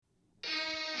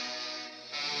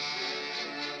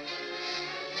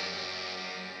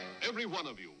every one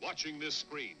of you watching this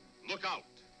screen, look out.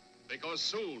 Because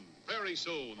soon, very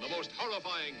soon, the most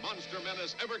horrifying monster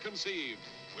menace ever conceived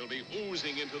will be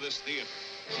oozing into this theater.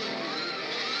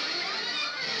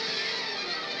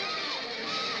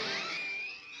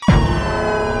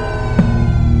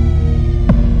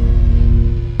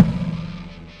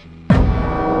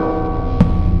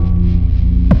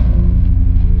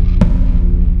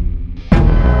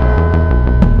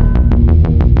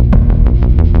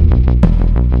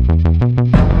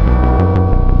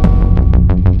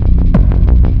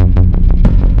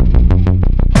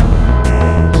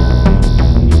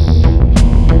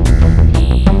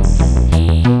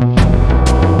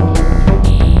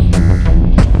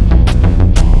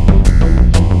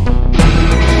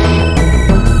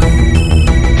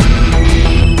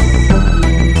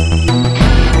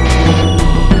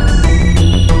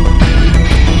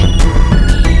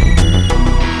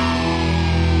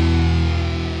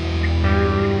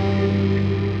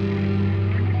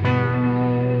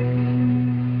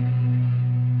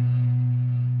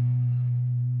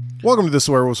 Welcome to the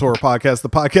Swearwolves Horror Podcast, the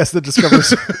podcast that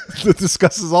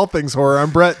discusses all things horror. I'm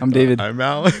Brett. I'm David. I'm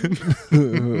Alan.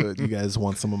 You guys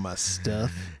want some of my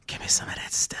stuff? Give me some of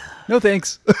that stuff. No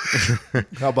thanks.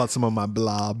 How about some of my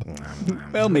blob?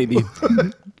 Well, maybe.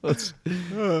 Let's keep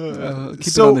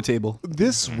it on the table.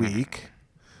 This week,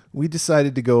 we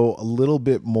decided to go a little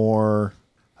bit more.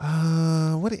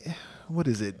 What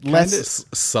is it? Less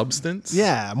substance?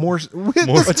 Yeah, more.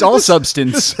 It's all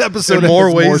substance. This episode In more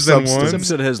has ways than substance. one. This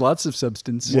episode has lots of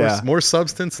substance. Yeah. More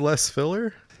substance, less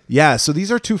filler? Yeah, so these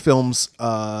are two films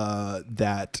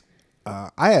that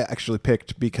I actually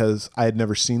picked because I had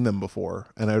never seen them before,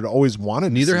 and I had always wanted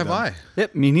to Neither see have them. I.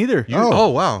 Yep, me neither. Oh,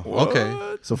 wow.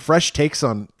 Okay. So fresh takes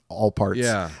on all parts.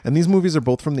 Yeah. And these movies are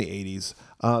both from the 80s.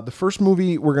 The first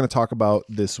movie we're going to talk about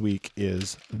this week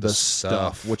is The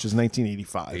Stuff, which is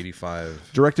 1985.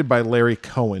 85. Directed by Larry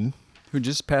Cohen. Who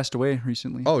just passed away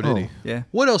recently. Oh, did he? Yeah.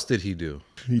 What else did he do?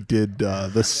 He did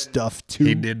The Stuff 2.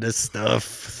 He did The Stuff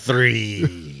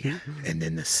 3. And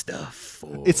then The Stuff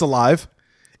 4. It's Alive.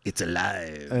 It's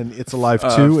Alive. And It's Alive 2.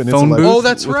 And It's Phone Alive Booth Oh,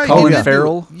 that's with right. Colin He did do-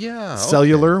 Farrell. Yeah.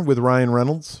 Cellular with Ryan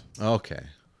Reynolds. Okay.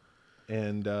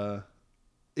 And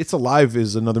It's Alive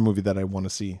is another movie that I want to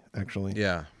see, actually.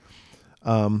 Yeah.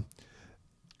 I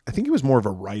think he was more of a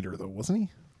writer, though, wasn't he?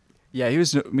 Yeah, he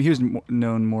was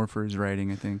known more for his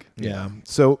writing, I think. Yeah.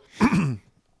 So,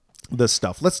 The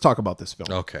Stuff. Let's talk about this film.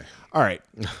 Okay. All right.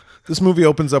 This movie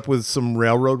opens up with some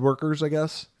railroad workers, I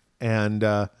guess. And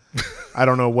I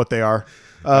don't know what they are.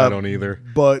 I don't either.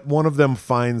 But one of them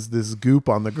finds this goop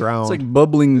on the ground. It's like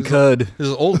bubbling cud. This is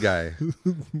an old guy.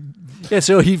 Yeah,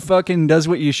 so he fucking does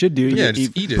what you should do. Yeah, he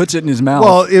just eat it. puts it in his mouth.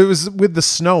 well, it was with the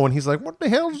snow, and he's like, what the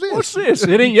hell is this? What's this?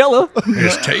 It ain't yellow.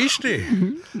 It's tasty.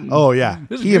 Oh, yeah.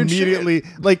 This is He good immediately,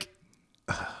 like...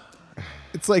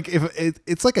 It's like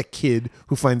it's like a kid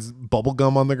who finds bubble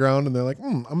gum on the ground and they're like,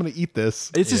 I'm gonna eat this.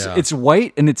 It's just Yeah. it's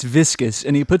white and it's viscous,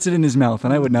 and he puts it in his mouth,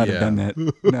 and I would not have Yeah. done that.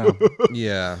 No.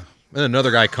 Yeah. And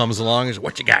another guy comes along and says,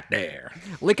 what you got there?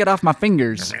 Lick it off my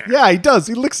fingers. Yeah, he does.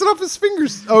 He licks it off his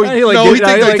fingers. Oh, He like, No, did- he takes-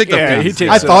 I he like- takes the yeah, he piece.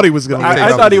 takes I it. thought he was gonna. take it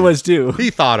I off thought he his- was too. He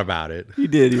thought about it. He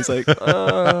did. He was like,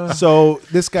 So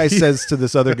this guy says to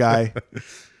this other guy,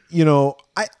 you know,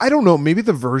 I don't know. Maybe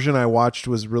the version I watched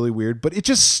was really weird, but it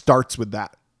just starts with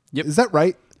that. Yep. Is that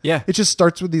right? Yeah. It just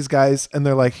starts with these guys, and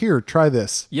they're like, "Here, try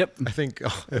this." yep. I think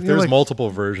if there's like-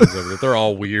 multiple versions of it, they're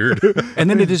all weird. And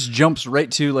then it just jumps right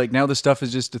to like, now the stuff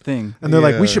is just a thing. And they're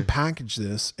like, "We Yeah. should package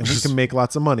this, and we can make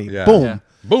lots of money." Yeah. Boom, Yeah.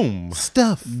 Boom.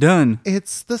 stuff. Done.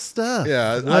 It's the stuff.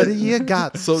 Yeah, What do you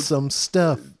got? so- Some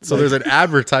stuff. So there's an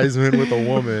advertisement with a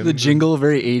woman. The jingle,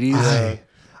 very 80s.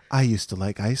 I used to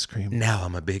like ice cream. Now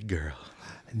I'm a big girl.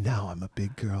 And now I'm a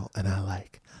big girl, and I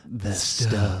like the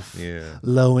stuff. Yeah.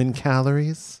 Low in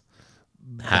calories,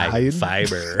 High in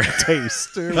fiber.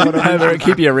 taste, or whatever. Better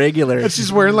keep you regular. And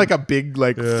she's wearing like a big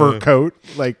fur coat,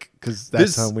 like because that's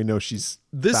This- how we know she's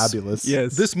this- fabulous.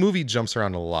 Yes. This movie jumps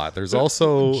around a lot. There's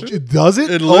also Does it?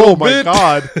 a little Oh my bit.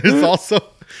 god! It's also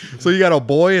so you got a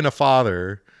boy and a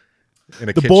father in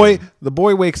a The kitchen.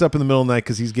 boy wakes up in the middle of the night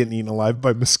because he's getting eaten alive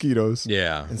by mosquitoes.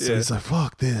 Yeah. And so he's like,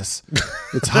 "Fuck this!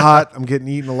 It's hot. I'm getting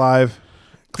eaten alive."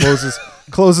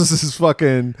 Closes his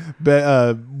fucking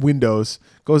windows.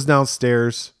 Goes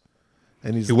downstairs,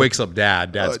 and He wakes up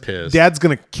dad. Dad's pissed. Dad's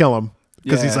gonna kill him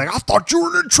because he's Yeah. like, "I thought you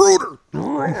were an intruder,"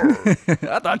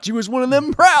 I thought you was one of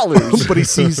them prowlers. but he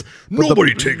sees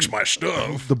Nobody takes my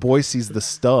stuff. the boy sees the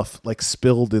stuff like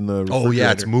spilled in the Oh,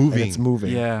 yeah, it's refrigerator, moving. and it's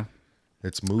moving. Yeah.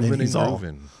 It's moving and he's all-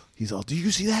 grooving. He's all, "Do you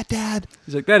see that, Dad?"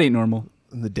 He's like, that ain't normal.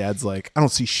 And the dad's like, "I don't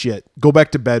see shit. Go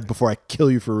back to bed before I kill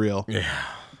you for real." Yeah.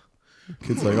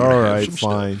 Kid's like, "All right,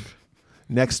 fine."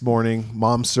 Next morning,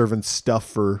 mom's serving stuff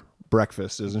for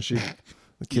breakfast, isn't she?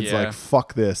 The kid's Yeah. like,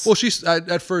 fuck this. Well, she's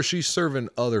at first she's serving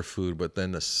other food, but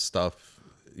then the stuff,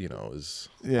 is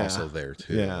also there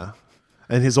too. Yeah.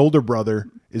 And his older brother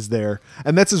is there.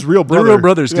 And that's his real brother. They're real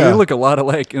brothers. 'Cause Yeah. They look a lot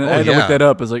alike. And I had to yeah. look that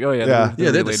up. I was like, oh, yeah. Yeah. They're Yeah, they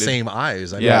have the related. same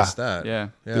eyes. I Yeah. noticed that. Yeah.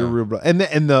 They're real bro- and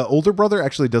the older brother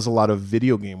actually does a lot of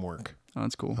video game work Oh,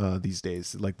 that's cool. these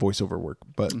days, like voiceover work.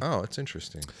 But Oh, it's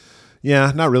interesting.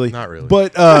 yeah, not really. Not really.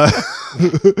 But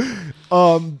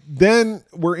then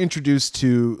we're introduced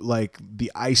to like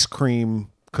the ice cream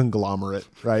conglomerate,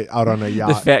 right? Out on a The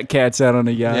yacht. fat cats out on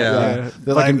a yacht. Yeah. Yeah.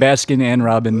 They're Fucking like- Baskin and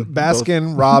Robin.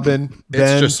 Baskin, Robin, Ben,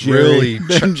 It's just Jerry. really,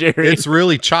 Ben, Jerry. it's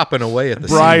really chopping away at the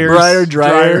Briar. seams. Briar,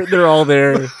 Dryer. They're all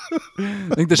there. I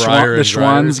think the Briar and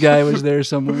Schwann's Dryers. guy was there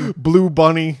somewhere. Blue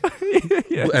Bunny.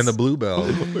 Yes. and the Bluebell.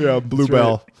 Yeah,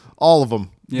 Bluebell. right. All of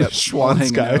them. Yep, The Schwann's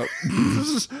hanging guy. out.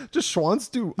 Does Schwann's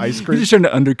do ice He's cream? just trying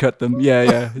to undercut them.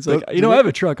 Yeah. He's like, But- you know, I have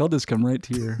a truck. I'll just come right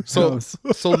to your So, house.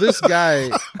 so this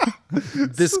guy Oh,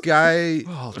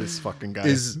 this fucking guy.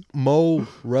 is Mo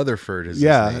Rutherford. Is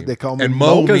Yeah, his name. they call him and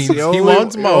Mo Mo means Because he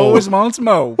wants Mo. always wants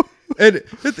Mo. And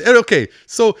okay,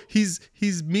 so he's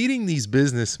meeting these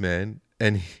businessmen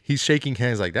and he's shaking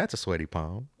hands like that's a sweaty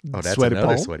palm. Oh, that's Sweaty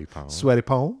another palm? sweaty palm. Sweaty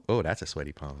palm. Oh, that's a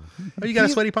sweaty palm. Oh, you got a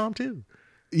sweaty palm too.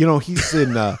 You know, he's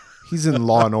in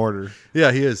Law and Order.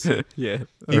 Yeah, he is. Yeah.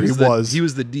 Or he was. He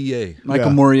was the DA. Michael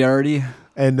Yeah. Moriarty.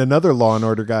 And another Law and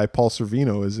Order guy, Paul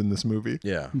Sorvino, is in this movie.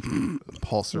 Yeah.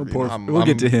 Paul Sorvino. Poor, I'm- we'll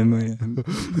get to him.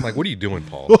 I'm like, what are you doing,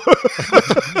 Paul?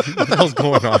 What the hell's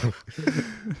going on?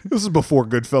 This is before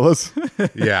Goodfellas.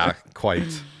 Yeah,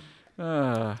 quite.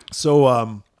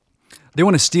 So, They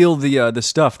want to steal the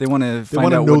stuff. They want to find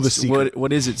wanna out know what's- the secret.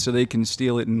 what is it, so they can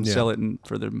steal it and Yeah. sell it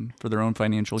for their own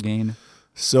financial gain.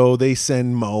 so they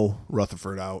send Mo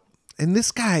Rutherford out, and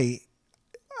this guy.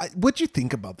 What'd you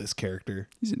think about this character?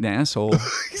 He's an asshole.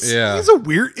 Yeah. It's a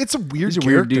weird He's a character.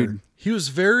 weird dude. He was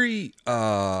very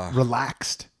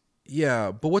Relaxed.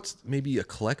 yeah, but what's maybe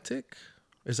eclectic?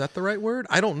 Is that the right word?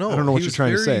 I don't know. I don't know what He you're was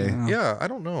trying to very- say. Yeah, I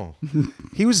don't know.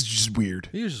 He was just weird.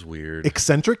 He was just weird.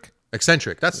 Eccentric.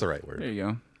 Eccentric, that's the right There word. you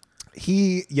go.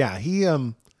 He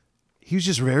was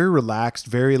just very relaxed,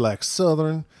 very like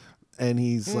Southern. And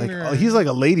he's like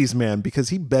a ladies' man because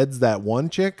he beds that one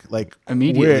chick like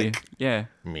Immediately. quick. Yeah.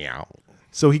 Meow.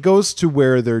 So he goes to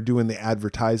where they're doing the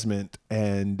advertisement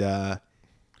and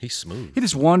He's smooth. He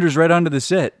just wanders right onto the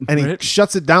set. he right?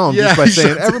 shuts it down Yeah, just by he saying,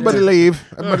 shuts it "Everybody leave,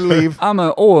 everybody leave." I'm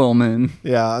an oil man.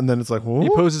 Yeah, and then it's like, He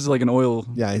 "Whoa." poses like an oil.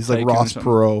 Yeah, he's like tycoon or Ross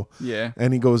something. Perot. Yeah.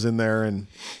 And he goes in there and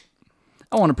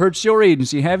I want to purchase your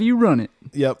agency. Have you run it?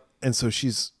 yep. And so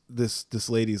this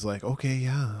lady's like, "Okay,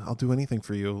 yeah, I'll do anything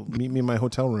for you. Meet me in my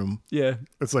hotel room." Yeah.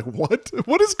 It's like, "What?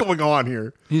 What is going on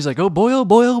here?" He's like, oh boy, oh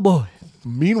boy, oh boy.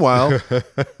 Meanwhile,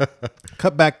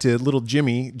 cut back to little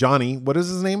Johnny. What is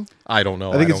his name? I don't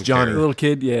know. I think it's don't Johnny. care. The little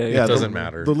kid. Yeah. Yeah, doesn't the-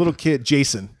 matter. The little kid,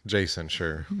 Jason. Jason,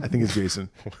 sure. I think it's Jason.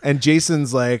 And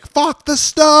Jason's like, "Fuck the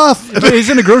stuff." Yeah,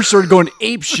 he's in a grocery store going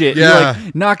ape shit. Yeah. He's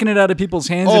like knocking it out of people's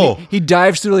hands. Oh. And he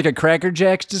dives through like a Cracker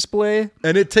Jacks display.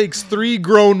 And it takes 3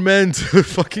 grown men to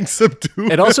fucking subdue.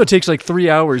 It also takes like 3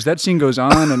 hours. That scene goes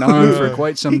on and on for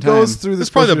quite some He time. goes through this. That's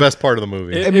probably the grocery- best part of the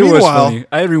movie. It, And it was meanwhile- funny.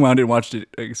 I rewound it and watched it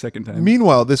a second time.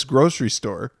 Meanwhile, this grocery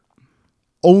store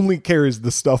only carries the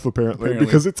stuff apparently.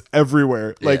 Because it's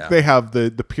everywhere. Like Yeah. they have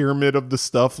the pyramid of the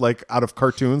stuff like out of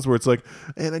cartoons where it's like,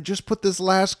 and I just put this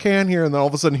last can here, and then all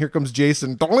of a sudden here comes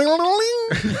Jason,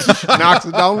 knocks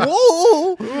it down.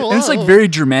 Whoa! And it's like very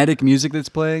dramatic music that's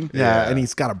playing. Yeah, Yeah. and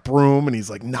he's got a broom and he's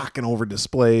like knocking over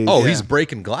displays. Oh, he's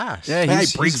breaking glass. Yeah, Yeah, he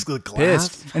he's breaks the glass.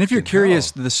 pissed. And if you're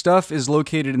curious, the stuff is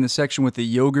located in the section with the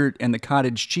yogurt and the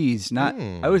cottage cheese. Not,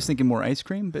 I was thinking more ice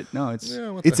cream, but no, it's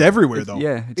It's everywhere though.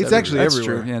 yeah, it's actually That's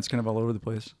everywhere. true. Yeah, it's kind of all over the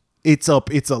place. It's a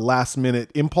last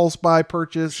minute impulse buy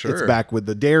purchase. Sure. It's back with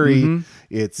the dairy.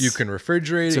 It's You can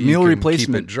refrigerate It's it. a meal you can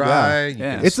replacement. Keep it dry. Yeah. you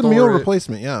Yeah. can it's a meal store it.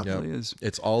 replacement. Yeah. Yep. really is.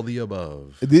 It's all the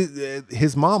above.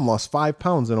 His mom lost 5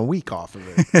 pounds in a week off of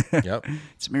it. Yep.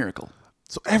 It's a miracle.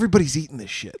 So everybody's eating this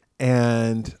shit.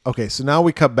 And okay, so now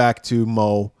we cut back to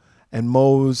Mo, and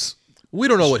Mo's. We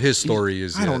don't know what his story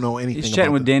is I yet. don't know anything. He's chatting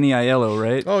about with Danny Aiello,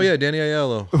 right? Oh, yeah, Danny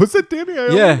Aiello. Was that Danny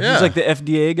Aiello? Yeah, Yeah. he's like the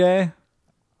FDA guy,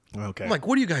 Okay. I'm like,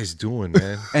 what are you guys doing,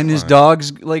 man? and his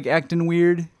dog's like acting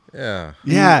weird. Yeah.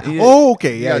 yeah. he- Oh,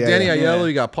 okay. You Yeah. got Danny yeah. Aiello. Yeah.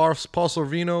 You got Paul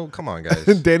Sorvino. Come on, guys.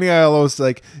 Danny Aiello's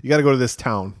like, you got to go to this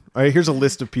town, All right, here's a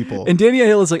list of people. And Danny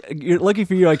Aiello is like, "You're lucky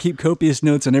for you. I keep copious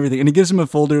notes on everything." And he gives him a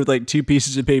folder with like 2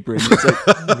 pieces of paper, and it's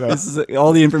like, "This is like,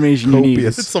 all the information you need."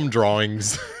 Copious. It's some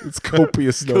drawings. It's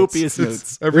copious notes. Copious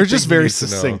notes. They're just Everything very you need to know.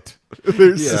 succinct.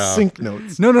 They're succinct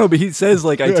notes. No, but he says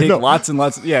like, "I take no. lots and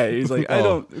lots." Yeah, he's like, "I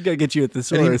don't we gotta get you a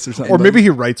thesaurus or something." Or maybe he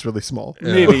writes really small.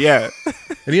 maybe, yeah.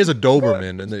 And he has a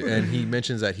Doberman, and he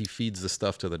mentions that he feeds the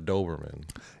stuff to the Doberman.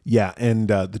 Yeah, and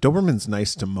the Doberman's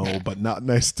nice to Mo, but not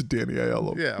nice to Danny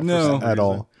Aiello. Yeah, for No. some At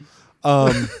all.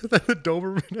 reason. The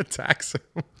Doberman attacks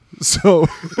him. So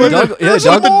Dog, yeah,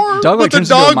 dog like But the turns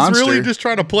into a dog's monster. really just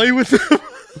trying to play with him.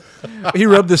 He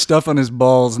rubbed the stuff on his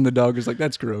balls, and the dog was like,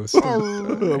 "That's gross."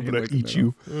 I'm gonna eat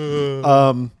you.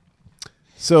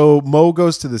 So Mo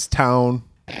goes to this town,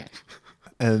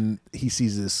 and he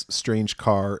sees this strange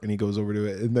car, and he goes over to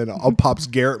it, and then up pops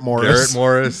Garrett Morris. Garrett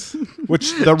Morris,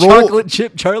 Which the role, Chocolate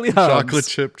chip Charlie Hobbs. chocolate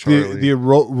chip Charlie. the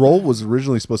role was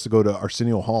originally supposed to go to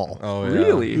Arsenio Hall. oh yeah.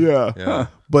 Really? Yeah. Yeah.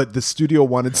 But the studio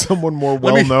wanted someone more Let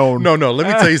me- well known. No, let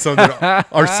me tell you something.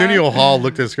 Arsenio Hall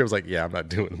looked at the script, was like, "Yeah, I'm not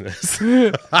doing this.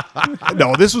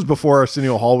 No, this was before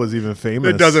Arsenio Hall was even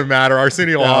famous. It doesn't matter.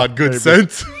 Arsenio Hall had good maybe.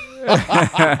 sense."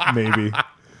 Maybe.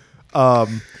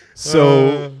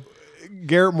 So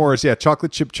Garrett Morris, yeah,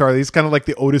 Chocolate Chip Charlie. He's kind of like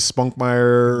the Otis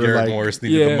Spunkmeyer. Garrett like, Morris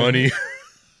needed Yeah. the money.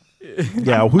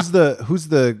 Yeah, who's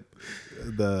the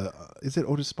is it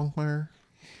Otis Spunkmeyer?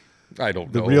 I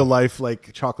don't The know. real life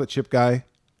like chocolate chip guy.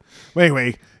 Well,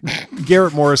 anyway,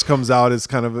 Garrett Morris comes out as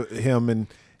kind of him,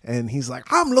 and he's like,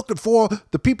 I'm looking for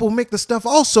the people who make the stuff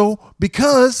also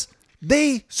because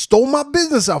they stole my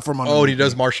business out from under Oh, me. and he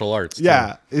does martial arts. too.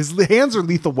 Yeah, his hands are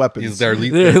lethal weapons. He's their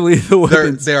They're lethal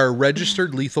weapons. They are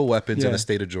registered lethal weapons in Yeah. the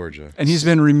state of Georgia. And he's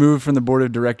been removed from the board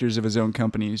of directors of his own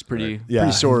company. He's pretty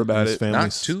sore about his it. family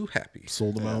Not too happy.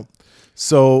 sold them out.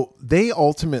 So they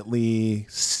ultimately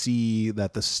see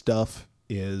that the stuff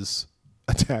is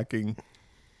attacking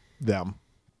them.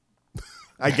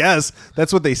 I guess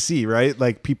that's what they see, right?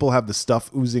 Like people have the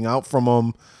stuff oozing out from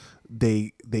them.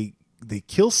 They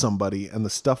kill somebody, and the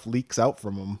stuff leaks out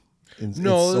from them. In some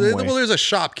way. Well, there's a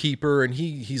shopkeeper, and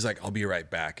he's like, "I'll be right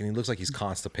back," and he looks like he's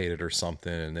constipated or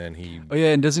something, and then he. Oh yeah,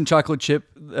 and doesn't Chocolate Chip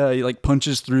he like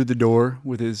punches through the door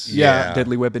with his Yeah.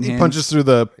 deadly weapon He hands? punches through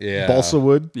the Yeah. balsa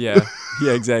wood, Yeah,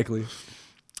 yeah, exactly.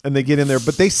 and they get in there.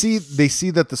 But they see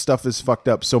that the stuff is fucked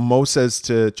up. So Mo says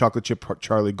to Chocolate Chip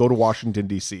Charlie, "Go to Washington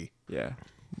D.C." Yeah,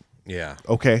 Yeah,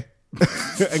 Okay,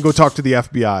 and go talk to the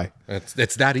FBI.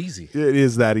 it's that easy. It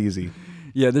is that easy.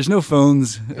 yeah. There's no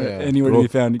phones anywhere to be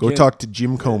found. You Go can't- talk to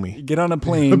Jim Comey. Get on a He'll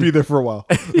plane. be there for a while.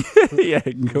 Yeah,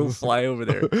 you can go fly over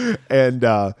there.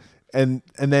 And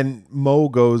then Mo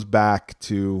goes back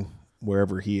to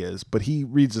wherever he is, but he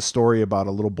reads a story about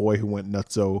a little boy who went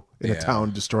nutso in a Yeah.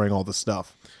 town destroying all the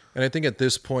stuff. And I think at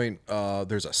this point,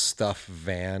 there's a stuff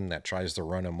van that tries to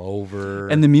run him over.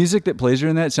 And the music that plays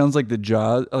during that sounds like the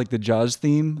Jaws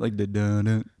theme, like the dun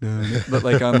dun dun, but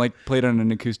like on like played on an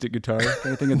acoustic guitar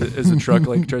kind of thing as the truck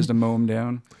like tries to mow him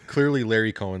down. clearly,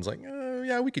 Larry Cohen's like,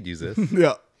 "Yeah, we could use this."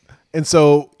 Yeah. And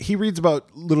so he reads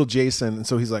about little Jason, and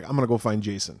so he's like, I'm going to go find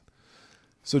Jason.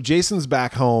 So Jason's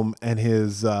back home, and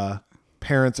his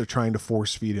parents are trying to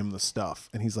force feed him the stuff.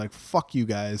 And he's like, fuck you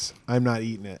guys. I'm not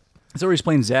eating it. So he's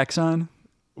playing Zaxxon.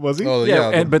 Was he? Oh Yeah,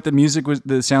 yeah, but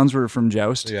the sounds were from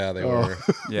Joust. yeah, they Oh. were.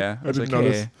 Yeah, I was didn't like,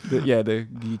 notice. hey. The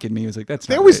geek in me was like, that's.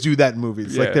 They not always right. do that in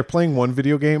movies. Yeah. Like they're playing one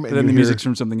video game, and But then the you music's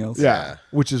hear, from something else. yeah,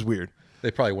 which is weird.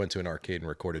 They probably went to an arcade and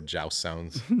recorded Joust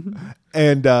sounds.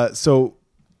 And so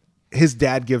his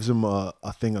dad gives him a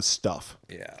thing of stuff.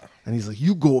 Yeah. And he's like,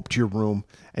 you go up to your room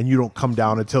and you don't come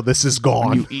down until this is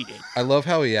gone. Eat it. I love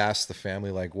how he asked the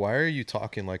family, like, "Why are you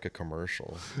talking like a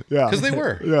commercial?" Yeah. Because they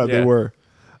were. Yeah, they Yeah. were.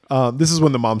 This is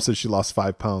when the mom says she lost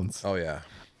 5 pounds. Oh yeah.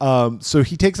 So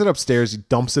he takes it upstairs, he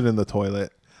dumps it in the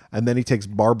toilet, and then he takes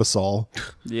Barbasol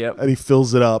Yep. and he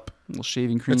fills it up. little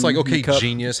shaving cream. It's like, in the okay, cup.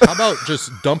 genius. How about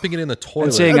just dumping it in the toilet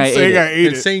And saying I ate saying it. I ate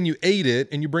and it. saying you ate it,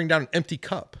 and you bring down an empty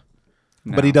cup?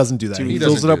 But he doesn't do that. He He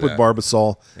fills doesn't it up do with that.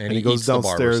 Barbasol and And he he goes eats the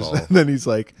downstairs Barbasol. and then he's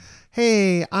like,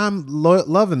 hey, I'm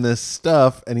loving this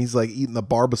stuff. And he's like eating the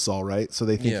Barbasol, right? So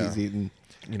they think Yeah. he's eating.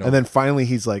 You know. And then finally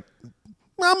he's like,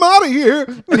 I'm out of here.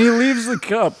 And he leaves the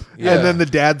cup. Yeah. And then the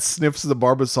dad sniffs the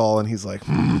Barbasol and he's like,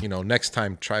 You know, next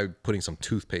time try putting some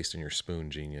toothpaste in your spoon,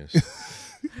 genius.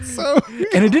 So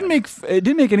And it didn't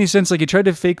make any sense. Like he tried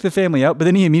to fake the family out, but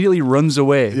then he immediately runs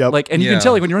away. Yep. Like, and you Yeah. can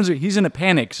tell like when he runs away, he's in a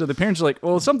panic. So the parents are like,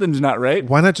 "Well, something's not right."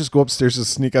 why not just go upstairs and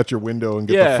sneak out your window and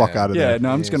get the fuck out of yeah. there?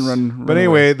 No, I'm just gonna run. But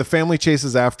anyway, the family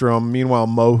chases after him. Meanwhile,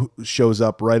 Mo shows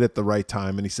up right at the right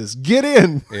time and he says, "Get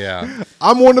in! Yeah.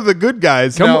 I'm one of the good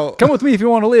guys." come with me if you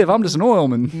want to live. I'm just an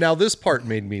oilman. Now this part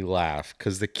made me laugh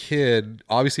because the kid,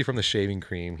 obviously from the shaving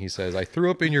cream, he says, "I threw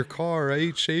up in your car. I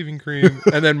ate shaving cream,"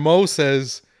 and then Mo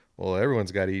says, "Well,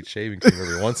 everyone's got to eat shaving cream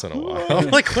every once in a while." I'm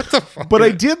like, "What the fuck?" But I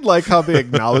did like how they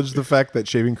acknowledged the fact that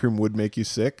shaving cream would make you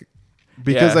sick.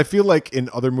 Because Yeah. I feel like in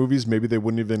other movies, maybe they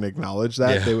wouldn't even acknowledge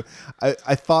that. Yeah.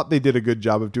 I thought they did a good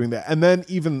job of doing that. And then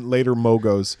even later, Mo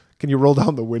goes, "Can you roll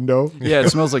down the window?" Yeah, it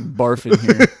smells like barf in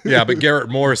here. Yeah, but Garrett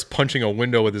Morris punching a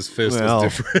window with his fist Well,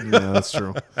 was different. yeah, that's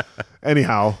true.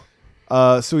 Anyhow,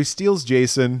 so he steals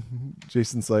Jason.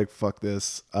 Jason's like, "Fuck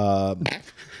this."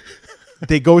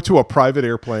 They go to a private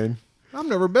airplane. I've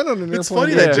never been on an airplane. It's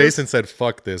funny Yeah. that Jason said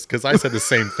 "fuck this" because I said the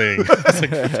same thing. I was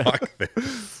like, "Fuck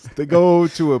this." They go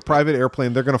to a private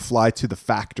airplane. They're going to fly to the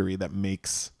factory that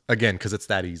makes Again, because it's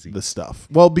that easy. the stuff.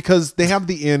 Well, because they have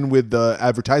the in with the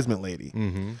advertisement lady.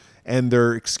 Mm-hmm. And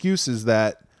their excuse is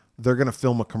that they're going to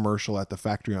film a commercial at the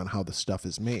factory on how the stuff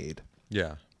is made.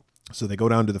 Yeah. So they go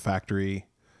down to the factory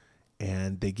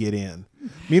and they get in.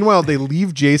 Meanwhile, they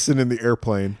leave Jason in the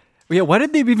airplane. Yeah, why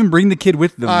did they even bring the kid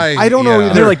with them? I don't know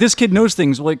either. They're like, this kid knows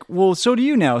things. Like, well, so do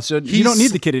you now. So you don't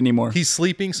need the kid anymore. He's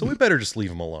sleeping, so we better just leave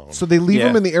him alone. So they leave Yeah.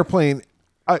 him in the airplane.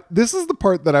 This is the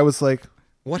part that I was like,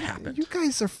 What happened? you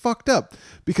guys are fucked up.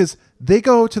 Because they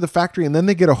go to the factory and then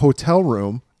they get a hotel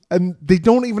room. And they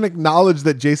don't even acknowledge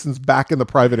that Jason's back in the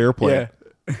private airplane.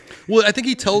 yeah. Well, I think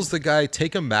he tells the guy,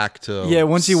 take him back to. Yeah,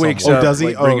 once he wakes Oh, up, does he?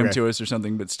 like, Oh, bring him okay. to us or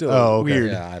something, but still Oh, okay.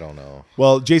 weird. Yeah, I don't know.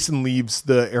 Well, Jason leaves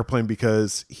the airplane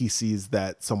because he sees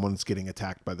that someone's getting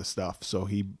attacked by the stuff. So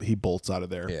he bolts out of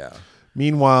there. Yeah.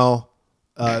 Meanwhile,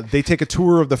 they take a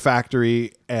tour of the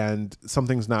factory and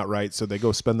something's not right. So they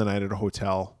go spend the night at a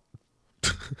hotel.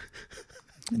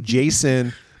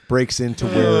 Jason breaks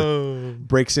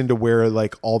into where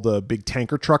like all the big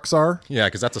tanker trucks are. Yeah,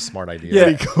 because that's a smart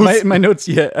idea. Yeah, my notes.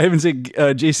 Yeah, I haven't said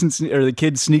or the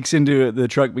kid sneaks into the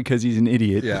truck because he's an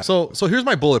idiot. Yeah. So here's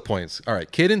my bullet points. All right,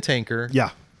 kid and tanker. Yeah.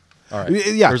 All right.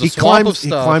 Yeah. There's a He swamp of climbs, he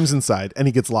stuff. climbs inside and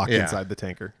he gets locked Yeah. inside the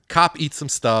tanker. Cop eats some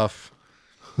stuff.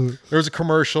 There was a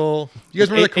commercial. You guys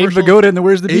remember the Abe commercial? Vigoda and the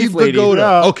Where's the Beef Abe lady. Vigoda.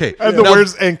 Yeah. Okay. And the Now-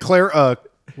 where's and Claire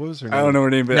what was her name? I don't know her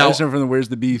name, but Now- I just know from the Where's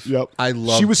the Beef. Yep. I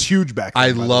loved- She was huge back then. I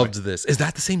by the way. loved this. Is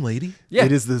that the same lady? Yeah.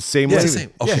 It is the same Yeah, lady. it's the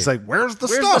same. Okay. She's like, "Where's the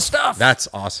Where's stuff?" the stuff? That's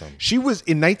awesome. She was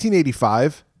in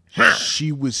 1985.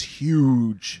 She was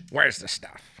huge. Where's the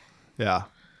stuff? Yeah.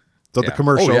 So the Yeah.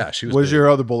 commercial. Oh, yeah, she was What is big. your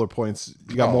other bullet points?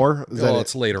 You got more? Is that Oh, it?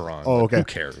 it's later on. Oh, okay. Who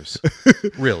cares?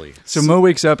 Really? So Mo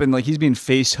wakes up and like he's being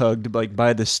face hugged like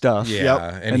by the stuff. Yeah.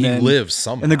 Yep. And he then- lives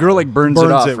somehow. And the girl like burns burns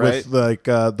it off, it right? with like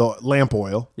the lamp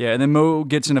oil. Yeah, and then Mo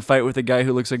gets in a fight with a guy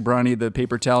who looks like Bronny, the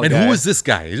paper towel And guy. who is this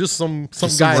guy? He's just some some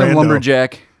guy. Some rando.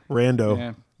 lumberjack. Rando.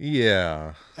 Yeah.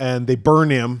 Yeah. And they burn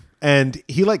him. And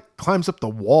he like climbs up the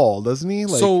wall, doesn't he?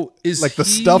 Like, So is like the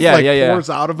he- stuff Yeah, like yeah. pours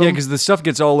out of Yeah, him. because the stuff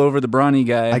gets all over the Bronny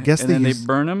guy. I guess and they then use- they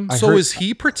burn him. I So heard- is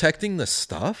he protecting the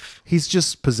stuff? He's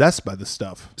just possessed by the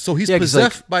stuff. So he's Yeah, 'cause,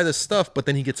 possessed by the stuff, but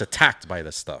then he gets attacked by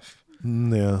the stuff.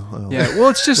 Yeah. Well. Yeah, well,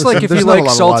 it's just Listen, like if there's you not a like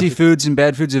lot of salty logic. foods and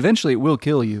bad foods, eventually it will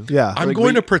kill you. Yeah. I'm Like, going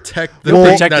we- to protect the It'll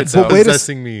thing protect that's itself. But wait a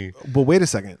possessing me. But wait a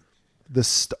second.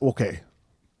 Okay.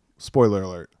 Spoiler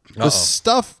alert. Uh-oh. The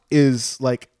stuff is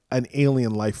like an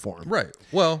alien life form. Right.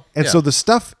 Well, And yeah. so the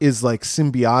stuff is like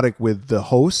symbiotic with the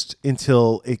host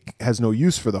until it has no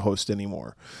use for the host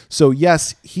anymore. So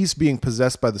yes, he's being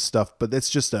possessed by the stuff, but it's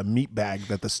just a meat bag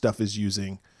that the stuff is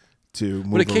using to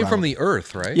move But it came from around. the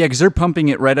earth, right? Yeah, because they're pumping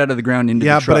it right out of the ground into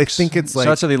Yeah, the but I trucks. think it's so like-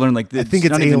 that's how they learn. Like I think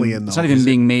it's not alien, Even, it's though. not even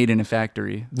being made in a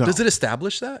factory. No. Does it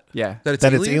establish that? Yeah. That it's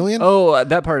that alien? it's alien? Oh,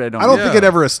 that part I don't. I don't know. think it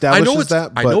ever I know establishes it's,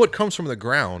 that. I But know it comes from the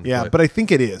ground. yeah, but I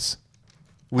think it is.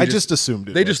 I just- just assumed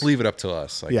it they was. just leave it up to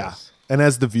us. I Yeah. guess. And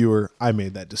as the viewer, I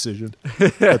made that decision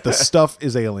that the stuff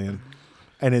is alien,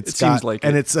 and It seems like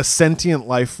and it. it's a sentient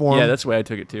life form. Yeah, that's the way I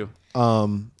took it too.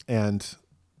 and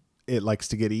it likes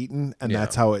to get eaten, and Yeah.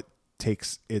 that's how it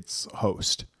takes its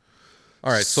host.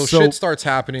 All right. So, So- shit starts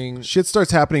happening. Shit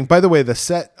starts happening. By the way, the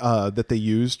set that they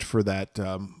used for that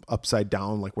upside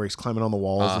down, like where he's climbing on the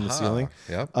walls and the ceiling,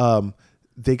 Yep.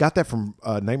 they got that from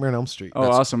Nightmare on Elm Street. Oh,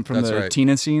 awesome! From that's the right.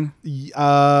 Tina scene the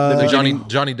Uh, Johnny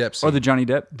Depp scene. or the Johnny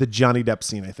Depp. the Johnny Depp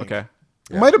scene, I think. Okay.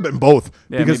 It might have been both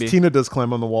Yeah, because maybe. Tina does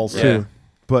climb on the walls Yeah. too.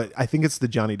 But I think it's the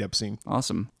Johnny Depp scene.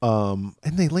 Awesome. And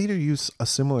they later use a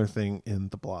similar thing in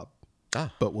The Blob.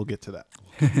 Ah. But we'll get to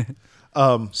that.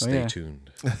 Stay yeah.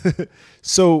 tuned.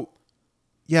 So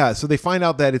they find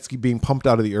out that it's being pumped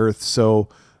out of the earth. So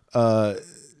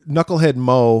Knucklehead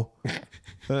Mo,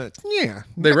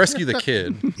 They rescue the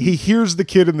kid. he hears the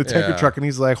kid in the tanker Yeah. truck, and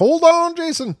he's like, "Hold on,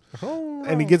 Jason!"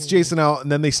 And he gets Jason out,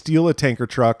 and then they steal a tanker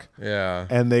truck, Yeah.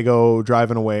 and they go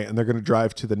driving away, and they're going to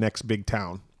drive to the next big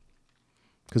town.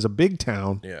 Because a big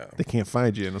town, Yeah. they can't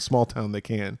find you. In a small town, they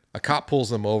can. A cop pulls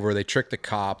them over. They trick the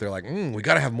cop. They're like, we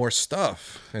got to have more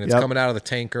stuff. And it's Yep. coming out of the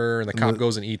tanker. And the cop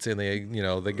goes and eats it. And they,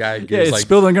 the guy gives Yeah, it's like,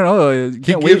 spilled on ground. Oh, you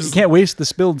gives- can't waste the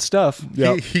spilled stuff.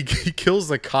 Yep. he kills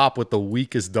the cop with the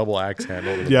weakest double axe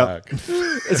handle to the Yep. back.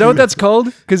 Is that what that's called?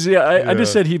 Because I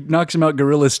just said he knocks him out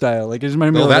gorilla style. Like it just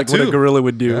reminded me Oh, of that like what a too. gorilla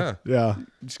would do. Yeah. Yeah.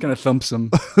 Just kind of thumps him.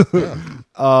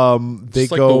 They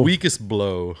It's like go. the weakest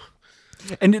blow.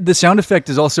 And the sound effect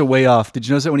is also way off. Did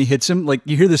you notice that when he hits him? Like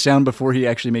you hear the sound before he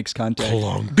actually makes contact.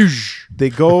 They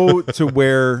go to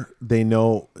where they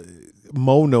know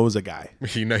Mo knows a guy.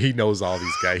 He knows all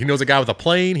these guys. He knows a guy with a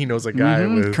plane. He knows a guy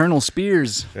with Colonel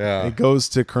Spears. yeah. It goes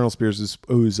to Colonel Spears,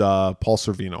 who's Paul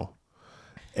Sorvino.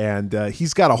 And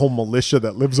he's got a whole militia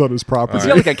that lives on his property. He's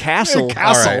got like a castle. All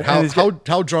castle. right. And he's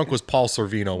How drunk was Paul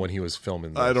Sorvino when he was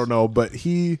filming this? I don't know, but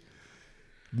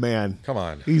man, Come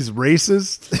on. he's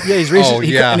racist. Yeah, he's racist. Oh,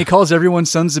 He yeah. and he calls everyone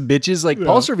sons of bitches. Like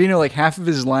Paul Sorvino, like half of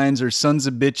his lines are sons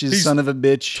of bitches, son of a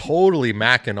bitch. Totally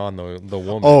macking on the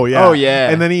woman. Oh yeah, Oh, yeah.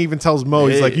 And then he even tells Mo,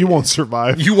 he's like, "You won't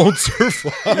survive. You won't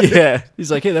survive. Yeah,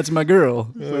 he's like, hey, that's my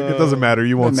girl. Like, it doesn't matter.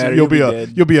 You won't. matter, You'll be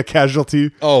dead. you'll be a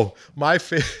casualty." Oh, my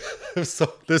favorite.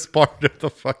 So this part of the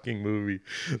fucking movie,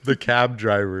 the cab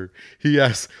driver, he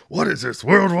asks, "What is this,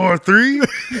 World War III?"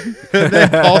 And then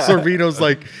Paul Sorvino's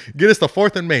like, "Get us to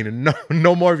 4th and Main, and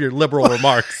no more of your liberal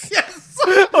remarks."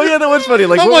 Oh yeah, that was funny.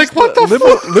 Like, I'm what like, was what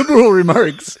the liberal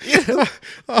remarks?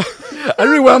 I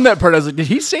rewound that part. I was like, did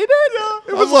he say that?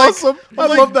 It was I'm like- awesome. I I'm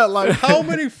like, love that line. How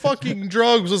many fucking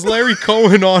drugs was Larry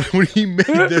Cohen on when he made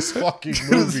this fucking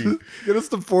movie? Get us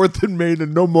to 4th and Main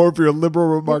and no more of your liberal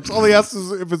remarks. All he asks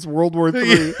is if it's World War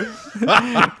III.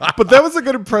 But that was a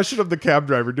good impression of the cab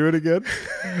driver. Do it again.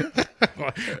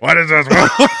 What is this, World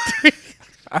War III?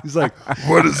 He's like,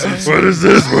 What is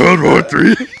this, World War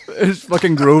III? It's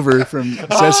fucking Grover from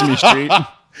Sesame Street.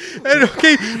 And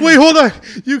okay, wait, hold on.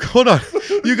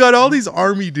 You got all these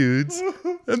army dudes,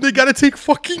 and they gotta take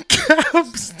fucking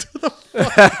cabs to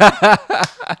the.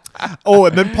 oh,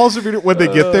 and then Paul Sorvino, when they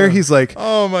get there, he's like,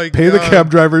 Oh my god. pay the cab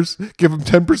drivers, give them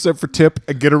 10% for tip,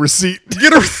 and get a receipt.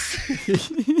 Get a.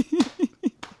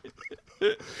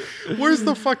 Where's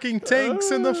the fucking tanks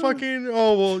and the fucking?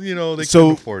 Oh well, they So-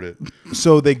 can't afford it.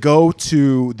 So they go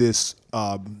to this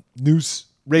news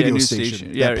radio news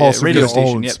station, Yeah, that Paul radio Sorvino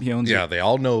station. owns. Yep, he owns Yeah, it. they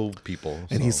all know people.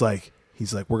 And so.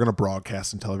 he's like, we're gonna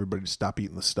broadcast and tell everybody to stop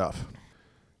eating the stuff.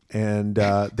 And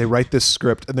they write this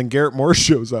script, and then Garrett Morris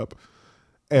shows up,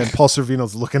 and Paul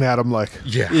Sorvino's looking at him like,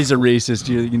 yeah. He's a racist.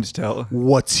 You can just tell.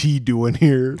 "What's he doing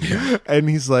here?" And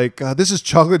he's like, "This is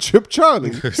Chocolate Chip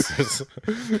Charlie."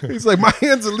 He's like, "My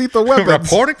hands are lethal weapons."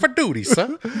 Reporting for duty,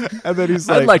 sir. And then he's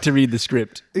I'd like, like to read the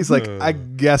script. he's like, "I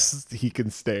guess he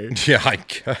can stay, Yeah, I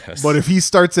guess. but if he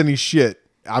starts any shit,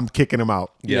 I'm kicking him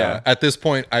out." yeah. Yeah. At this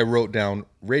point, I wrote down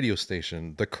radio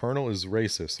station. The colonel is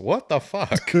racist. What the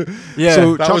fuck? Yeah.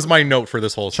 So- That was my note for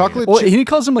this whole scene. Chocolate well, chip. he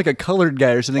calls him like a colored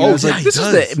guy or something. Oh, I was yeah, like, he this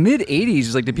does. is the mid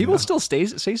 '80s. Like, do people still say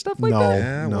stuff like No. that?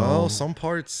 Yeah, No. well, some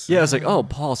parts. Yeah, I was like, oh,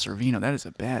 Paul Sorvino, that is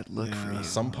a bad look for you.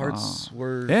 Some parts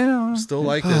were Yeah, no. still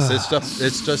like this.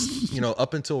 It's just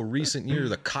up until recent year,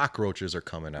 the cockroaches are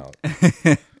coming out.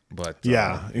 But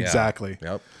Yeah, exactly.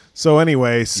 Yep. So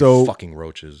anyway, so Fucking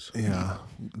roaches. yeah,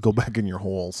 go back in your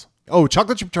holes. Oh,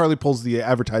 Chocolate Chip Charlie pulls the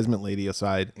advertisement lady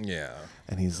aside, Yeah.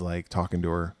 and he's like talking to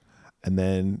her, and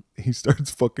then he starts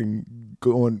fucking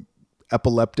going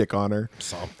epileptic on her.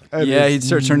 Something. And Yeah, his, he'd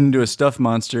start turning into a stuffed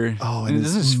monster. Oh, and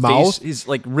doesn't his face, mouth- he's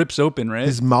like rips open, right?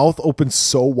 his mouth opens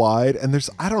so wide, and there's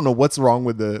I don't know what's wrong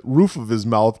with the roof of his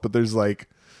mouth, but there's like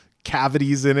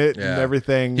cavities in it Yeah. and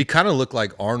everything. He kind of looked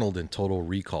like Arnold in Total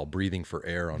Recall, breathing for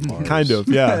air on Mars. Kind of,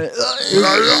 yeah.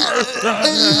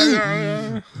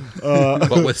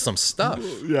 but with some stuff.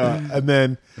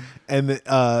 Yeah,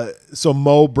 so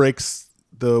Mo breaks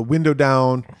the window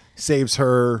down, saves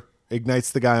her,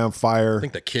 ignites the guy on fire, I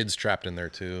think the kid's trapped in there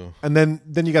too. and then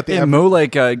you got the and Mo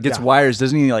like gets Yeah. wires,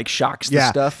 doesn't he? Like shocks the Yeah.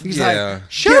 stuff. He's Yeah.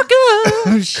 Shaka!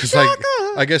 Because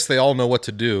I guess they all know what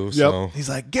to do. Yep. So He's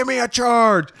like, "Give me a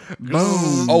charge!"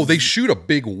 Boom. oh, they shoot a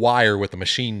big wire with a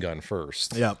machine gun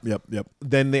first. Yep.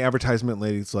 Then the advertisement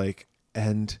lady's like,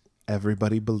 "And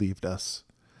everybody believed us,"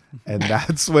 and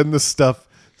that's when the stuff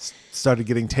started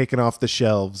getting taken off the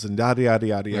shelves and yada yada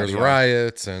yada yada. There's yada.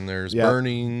 riots and there's Yep.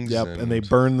 burnings. Yep, and they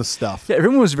burn the stuff. Yeah,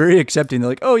 everyone was very accepting. They're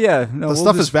like, "Oh yeah, no, we'll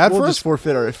stuff is just, bad we'll for just us?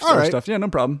 forfeit our right. stuff. Yeah, no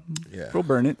problem. Yeah. We'll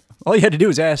burn it. All you had to do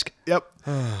was ask." Yep.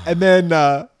 and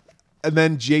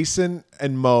then Jason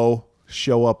and Mo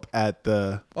show up at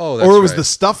the. Oh, that's or it was right. the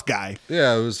stuff guy,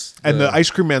 Yeah, it was. and the ice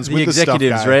cream man's The with the stuff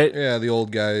executives, guy, right? Yeah, the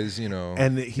old guys, you know.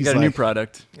 And You he's got like, a new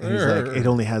product. and he's like, it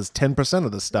only has 10%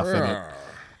 of the stuff in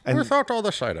it. Without all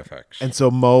the side effects. And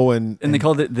so Mo and And they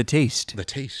called it the taste. The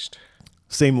taste.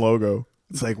 same logo.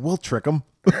 It's like, we'll trick them.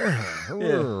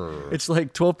 It's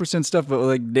like 12% stuff, but with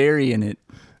like dairy in it.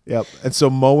 Yep. And so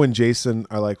Mo and Jason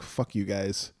are like, fuck you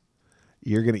guys.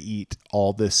 You're going to eat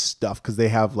all this stuff because they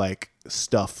have like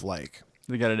stuff like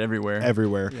They got it everywhere.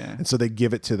 everywhere. Yeah. And so they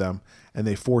give it to them and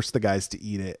they force the guys to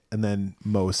eat it. And then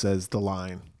Mo says the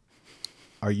line,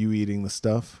 "Are you eating the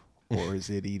stuff or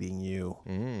is it eating you?"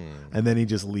 And then he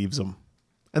just leaves them.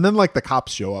 And then like the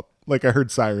cops show up. Like I heard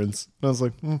sirens. And I was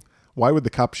like, why would the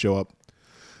cops show up?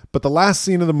 But the last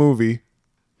scene of the movie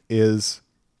is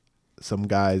some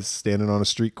guys standing on a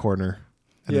street corner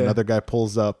and Yeah. another guy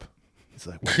pulls up. He's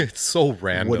like, It's so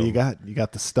random. "What do you got? You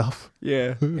got the stuff?"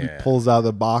 Yeah. He pulls out of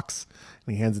the box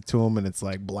and he hands it to him, and it's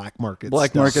like black market.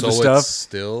 Black stuff. market. So the stuff. it's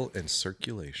still in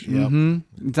circulation.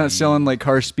 It's not selling like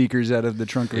car speakers out of the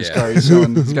trunk of his Yeah. car.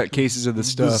 He's got cases of the The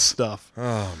stuff. stuff.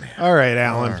 Oh man. All right,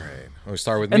 Alan. All right. We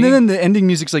start with And me. then the ending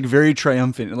music's like very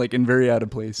triumphant, like and very out of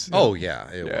place. Oh yeah,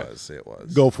 it Yeah. was. It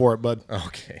was. Go for it, bud.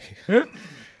 Okay.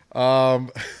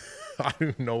 I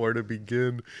don't know where to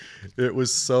begin. It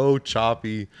was so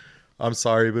choppy. I'm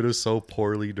sorry, but it was so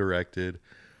poorly directed.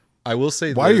 I will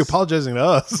say Why are you this. apologizing to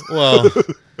us? Well,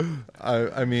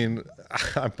 I mean,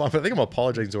 I think I'm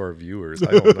apologizing to our viewers.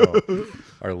 I don't know,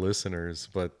 our listeners,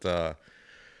 but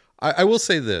I will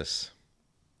say this.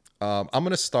 I'm going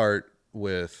to start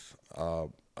with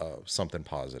something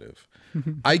positive.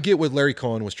 I get what Larry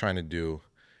Cohen was trying to do.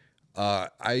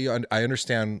 I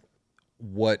understand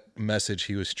what message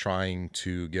he was trying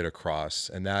to get across,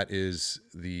 and that is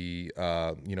the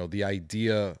the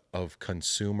idea of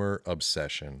consumer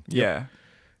obsession. Yeah.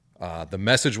 The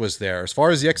message was there. As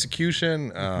far as the execution,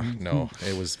 no,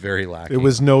 it was very lacking. It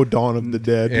was no Dawn of the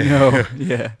Dead. No.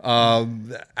 Yeah.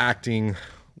 The acting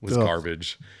was Ugh.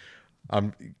 garbage.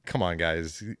 Come on,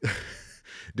 guys.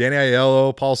 Danny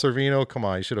Aiello, Paul Sorvino, come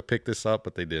on, you should have picked this up,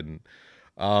 but they didn't.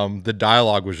 The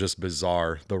dialogue was just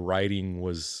bizarre. The writing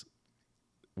was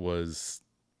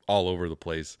all over the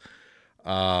place.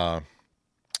 A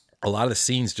lot of the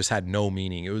scenes just had no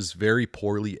meaning. It was very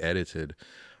poorly edited.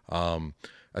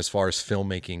 As far as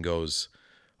filmmaking goes,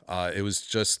 it was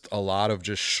just a lot of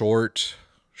just short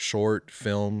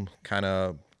film kind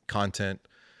of content,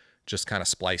 just kind of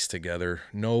spliced together.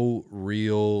 No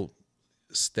real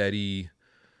steady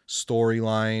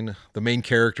storyline. The main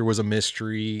character was a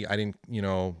mystery. I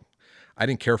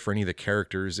didn't care for any of the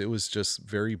characters. It was just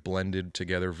very blended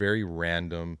together, very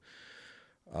random,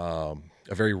 a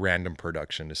very random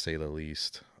production to say the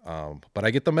least. But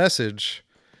I get the message.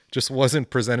 Just wasn't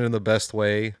presented in the best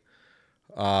way.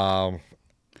 Yeah,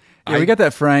 we got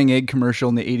that frying egg commercial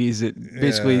in the 80s that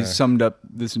basically Yeah. summed up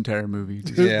this entire movie.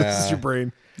 This is Yeah. your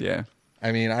brain. Yeah.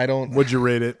 I mean, I don't. Would you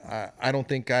rate it? I don't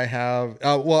think I have.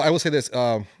 Well, I will say this.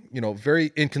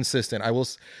 Very inconsistent.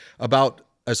 About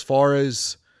as far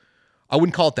as I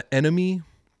wouldn't call it the enemy.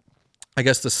 I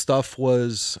guess the stuff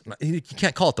was. You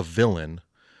can't call it the villain,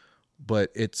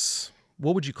 but it's.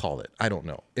 What would you call it? I don't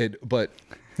know. But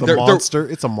The monster.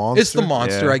 It's a monster. It's the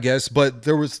monster, Yeah. I guess. But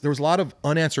there was a lot of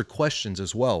unanswered questions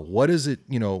as well. What is it?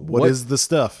 What is the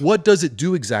stuff? What does it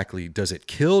do exactly? Does it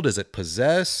kill? Does it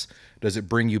possess? Does it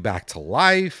bring you back to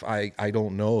life? I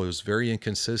don't know. It was very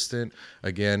inconsistent.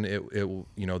 Again,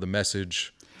 the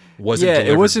message wasn't. Yeah, it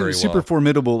delivered wasn't very super well.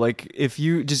 formidable. Like if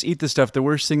you just eat the stuff, the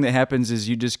worst thing that happens is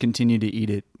you just continue to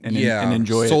eat it and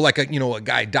enjoy So it. like a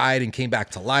guy died and came back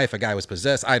to life. A guy was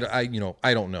possessed. I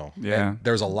don't know. Yeah. And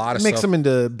there's a lot of Makes stuff. them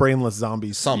into brainless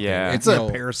zombies. Something. Yeah. It's a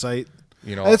parasite.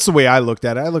 You know, That's the way I looked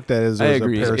at it. I looked at it as I a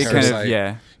agree. It parasite. kind of Parasite.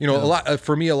 yeah. a lot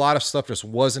for me. A lot of stuff just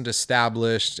wasn't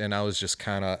established, and I was just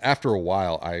kind of after a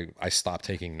while, I stopped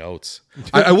taking notes.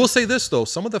 I will say this though,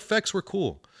 some of the effects were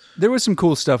cool. There was some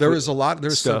cool stuff. There with was a lot. There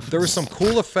were some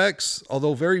cool effects,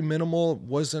 although very minimal.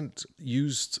 Wasn't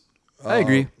used. I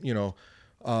agree.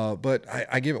 But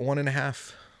I give it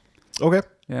 1.5. Okay.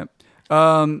 Yeah.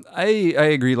 I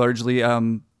agree largely.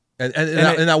 And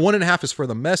that 1.5 is for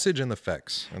the message and the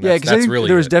effects. And Yeah, because I that's think really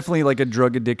there was it. definitely like a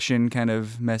drug addiction kind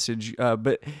of message.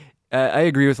 But I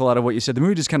agree with a lot of what you said. The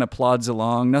movie just kind of plods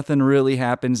along. Nothing really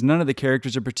happens. None of the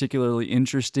characters are particularly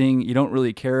interesting. You don't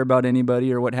really care about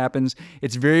anybody or what happens.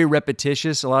 It's very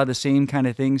repetitious. A lot of the same kind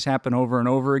of things happen over and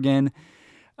over again.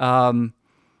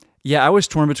 Yeah, I was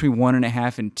torn between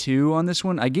 1.5 and 2 on this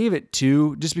one. I gave it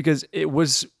 2 just because it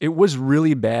was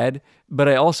really bad, but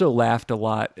I also laughed a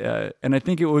lot. And I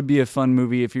think it would be a fun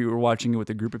movie if you were watching it with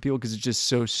a group of people because it's just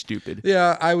so stupid.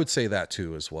 Yeah, I would say that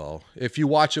too as well. If you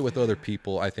watch it with other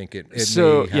people, I think it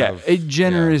So may have, a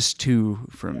generous 2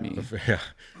 from me. Yeah.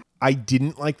 I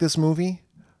didn't like this movie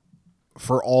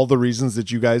for all the reasons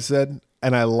that you guys said,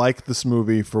 and I like this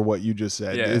movie for what you just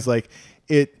said. Yeah. It's like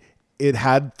it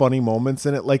had funny moments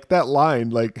in it, like that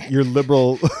line, like your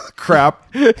liberal crap.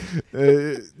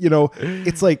 It's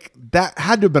like that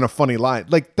had to have been a funny line.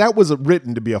 Like that was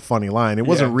written to be a funny line. It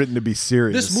wasn't written to be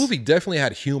serious. This movie definitely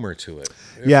had humor to it.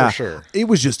 yeah, For sure. It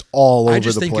was just all over I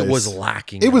just the think place. it was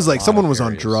lacking. It in was a like lot someone of was on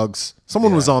areas. drugs.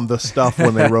 Someone was on the stuff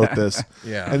when they wrote this.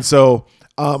 Yeah. And so,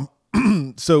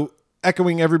 so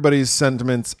echoing everybody's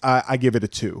sentiments, I give it a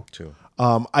 2. 2.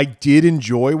 I did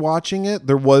enjoy watching it.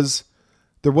 There was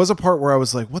a part where I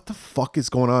was like, what the fuck is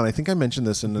going on? I think I mentioned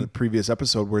this in the previous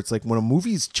episode where it's like when a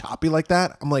movie's choppy like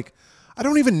that, I'm like, I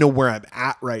don't even know where I'm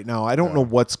at right now. I don't know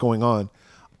what's going on.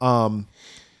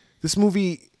 This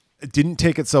movie didn't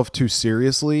take itself too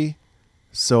seriously,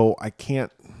 so I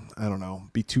can't, I don't know,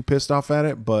 be too pissed off at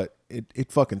it, but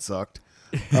it fucking sucked.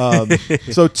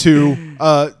 So 2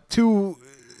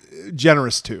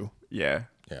 generous 2. Yeah.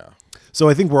 Yeah. So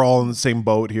I think we're all in the same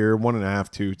boat here.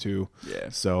 1.5, 2. Yeah.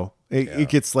 So it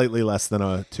gets slightly less than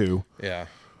a 2. Yeah.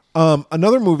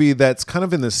 Another movie that's kind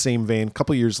of in the same vein, a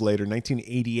couple years later,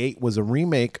 1988, was a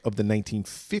remake of the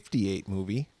 1958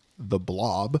 movie, The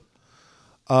Blob.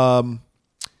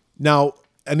 Now,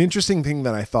 an interesting thing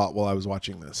that I thought while I was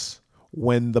watching this,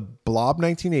 when The Blob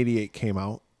 1988 came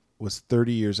out, was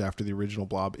 30 years after the original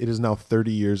Blob. It is now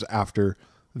 30 years after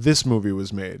this movie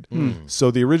was made.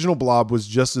 So the original Blob was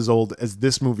just as old as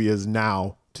this movie is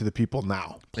now to the people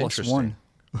now. Plus 1.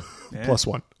 Yeah. Plus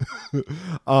 1.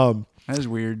 That is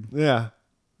weird. Yeah.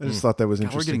 I just thought that was God,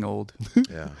 interesting. we're getting old.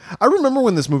 Yeah. I remember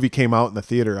when this movie came out in the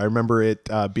theater. I remember it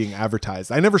being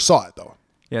advertised. I never saw it though.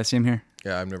 Yeah, same here.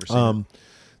 Yeah. I've never seen it.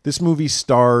 This movie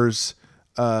stars,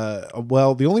 the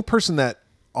only person that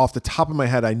off the top of my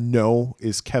head I know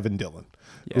is Kevin Dillon,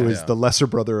 who is Yeah. the lesser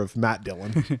brother of Matt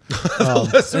Dillon.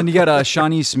 And you got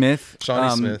Shawnee Smith,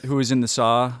 Shawnee Smith. who was in the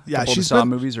Saw, Yeah, couple of the she's Saw been-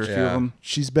 movies, or a few of Yeah. them.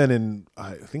 She's been in,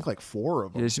 I think, like 4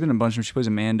 of them. Yeah, she's been in a bunch of them. She plays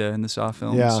Amanda in the Saw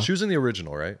films. Yeah. She was in the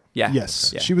original, right? Yeah.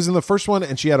 Yes. Yeah. She was in the first one,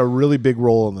 and she had a really big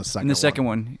role in the second in the second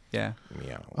one. Yeah.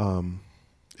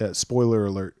 Yeah. Spoiler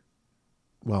alert.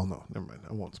 Well, no, never mind.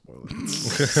 I won't spoil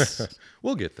it.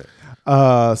 We'll get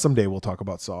there. Someday we'll talk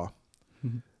about Saw.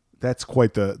 That's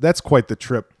quite the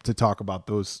trip to talk about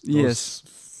those Yes.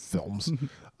 films.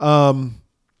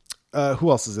 Who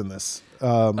else is in this?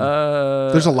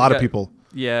 There's a lot of got- people.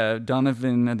 Yeah,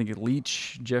 Donovan, I think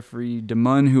Leach, Jeffrey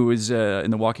DeMunn, who is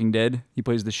in The Walking Dead. He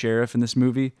plays the sheriff in this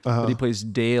movie, but he plays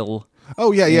Dale.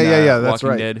 Oh yeah, in, That's Walking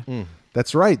right. Dead.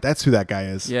 That's right. That's who that guy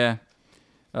is. Yeah.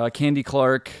 Candy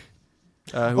Clark.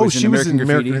 Who Oh, was she in was in American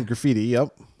Graffiti. American Graffiti.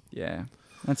 Yep. Yeah,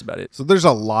 that's about it. So there's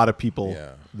a lot of people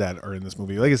Yeah. that are in this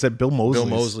movie. Like I said, Bill Moseley.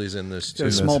 Bill Moseley's in this too.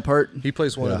 A small part. He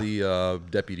plays one of the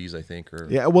deputies, I think. Or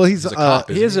Yeah. Well, he's a cop,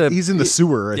 He is a. he's in the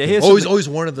sewer. I Yeah, think. he is. Oh, he's always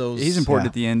one of those. He's important Yeah.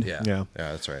 at the end. Yeah. Yeah.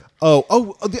 Yeah, that's right.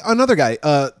 Another guy.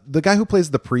 The guy who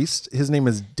plays the priest. His name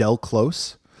is Del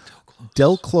Close.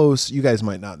 Del Close. You guys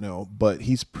might not know, but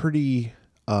he's pretty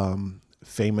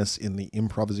famous in the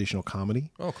improvisational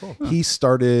comedy. Oh, cool. He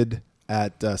started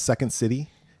at Second City.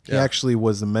 He Yeah. actually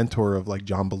was the mentor of like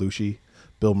John Belushi,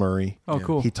 Bill Murray. Oh,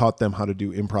 cool. He taught them how to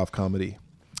do improv comedy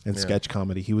and sketch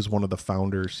comedy. He was one of the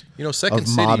founders You know, Second of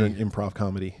City- modern improv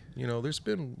comedy. You know, there's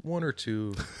been one or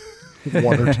two Some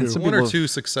people-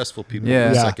 successful people Yeah.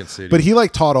 in Yeah. Second City. But he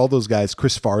like taught all those guys.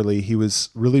 Chris Farley, he was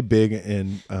really big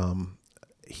in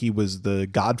he was the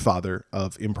godfather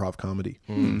of improv comedy.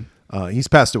 He's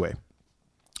passed away.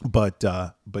 But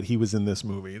he was in this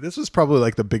movie. This was probably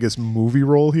like the biggest movie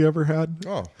role he ever had.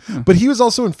 Oh. But he was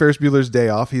also in Ferris Bueller's Day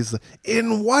Off. He's like,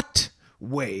 in what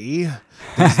way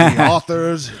is the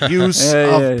author's use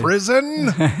of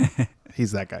prison?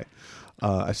 He's that guy.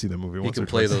 I've seen that movie He once can or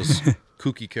play twice. those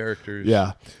kooky characters.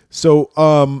 Yeah. So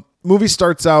movie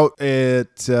starts out at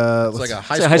It's like a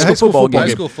high a school, high school football game. High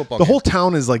school football The game. whole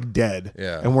town is like dead.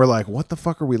 Yeah. And we're like, what the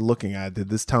fuck are we looking at? Did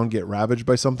this town get ravaged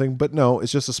by something? But no,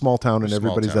 it's just a small town and small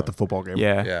everybody's town. at the football game.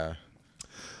 Yeah.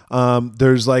 Yeah.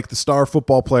 There's like the star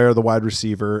football player, the wide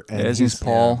receiver, and His name's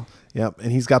Paul. Yep,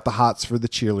 and he's got the hots for the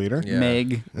cheerleader. Yeah.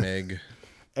 Meg. Meg.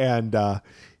 And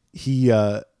he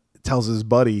tells his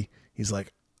buddy, he's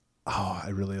like, "Oh, I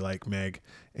really like Meg,"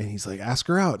 and he's like, "Ask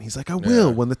her out." And he's like, "I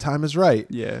will when the time is right."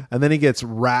 Yeah. And then he gets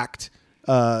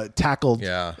tackled.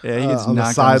 Yeah. Yeah, he gets on the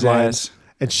knocked on his sidelines, ass.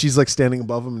 and she's like standing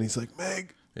above him, and he's like,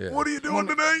 "Meg, Yeah. what are you doing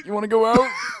tonight?" You want to go out?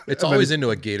 It's always into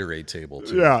a Gatorade table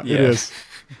too. Yeah, Yeah. it is.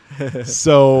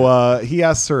 So he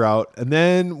asks her out, and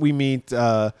then we meet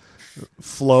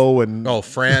Flo and Oh,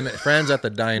 Fran's at the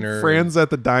diner. Fran's at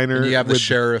the diner. And you have the with-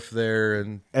 sheriff there,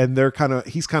 and and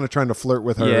he's kind of trying to flirt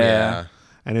with her. Yeah.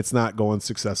 And it's not going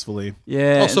successfully.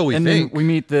 Yeah. Oh, so we and think. then we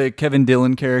meet the Kevin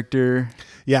Dillon character.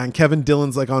 Yeah, and Kevin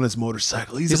Dillon's like on his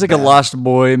motorcycle. He's like a lost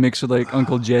boy mixed with like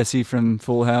Uncle Jesse from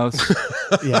Full House.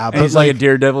 Yeah, And but he's like a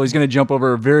daredevil. He's gonna jump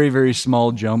over a very, very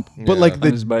small jump. but like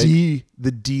on his bike.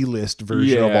 the D-list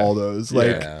version of Yeah. all those.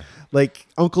 Like Yeah. like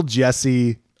Uncle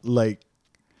Jesse, like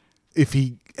if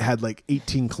he had like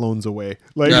 18 clones away.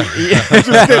 Like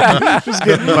just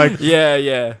getting like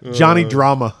Yeah. Johnny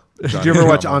Drama. Did you ever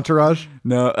watch Entourage?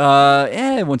 No.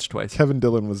 Once or twice. Kevin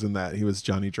Dillon was in that. He was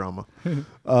Johnny Drama.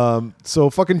 So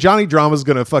fucking Johnny Drama's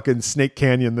gonna fucking Snake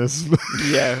Canyon this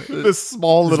Yeah. this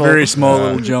small It's little very small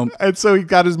little jump. And so he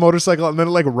got his motorcycle and then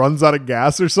it like runs out of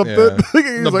gas or something. Yeah.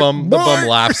 He's the like, bum "What?"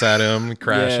 laughs at him,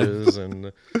 crashes,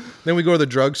 and then we go to the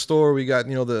drugstore. We got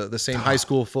the same high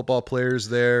school football players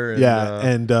there. And, Yeah,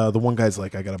 and the one guy's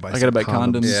like, I gotta buy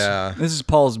condoms. Yeah. This is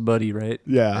Paul's buddy, right?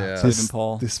 Yeah, Yeah. This, Stephen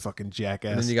Paul. this fucking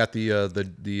jackass. and then you got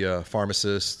the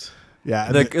pharmacist. yeah,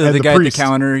 and The and guy priest. at the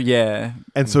counter. Yeah.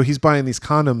 And so he's buying these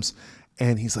condoms,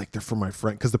 and he's like, they're for my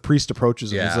friend, because the priest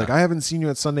approaches him. He's Yeah. like, I haven't seen you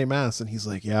at Sunday Mass, and he's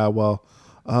like, yeah, well,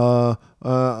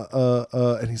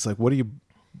 and he's like, what do you?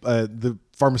 The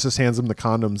pharmacist hands him the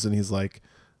condoms, and he's like,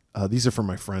 these are for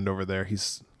my friend over there.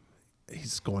 He's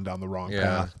going down the wrong Yeah.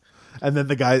 path. And then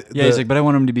the guy, Yeah. He's like, but I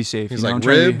want him to be safe. He's you know, like I'm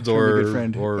trying to be- ribbed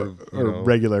trying to be a or good friend. or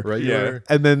regular. Regular.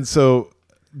 And then so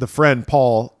the friend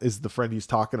Paul is the friend he's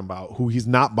talking about, who he's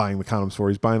not buying the condoms for.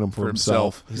 He's buying them for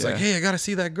himself. He's Yeah. like, hey, I gotta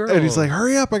see that girl. And he's like,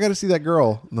 hurry up, I got to see that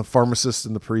girl. And the pharmacist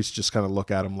and the priest just kind of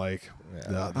look at him like, this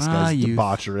guy's youth.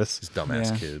 debaucherous. these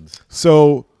dumbass Yeah. kids.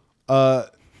 So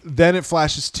then it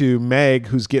flashes to Meg,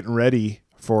 who's getting ready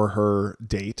for her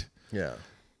date. Yeah.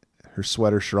 Her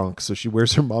sweater shrunk, so she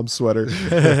wears her mom's sweater.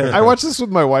 I watched this with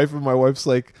my wife, and my wife's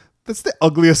like, that's the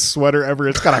ugliest sweater ever.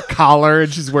 It's got a collar,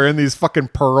 and she's wearing these fucking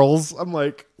pearls. I'm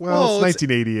like, well, Well, it's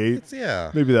 1988.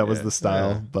 Yeah. Maybe that was the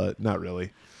style, but not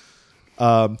really.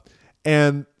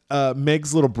 And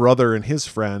Meg's little brother and his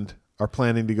friend are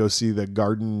planning to go see the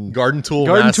Garden Tool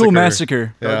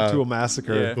Massacre. Yeah. Tool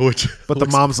Massacre. Yeah. Which But the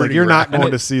looks mom's like, pretty you're not rad.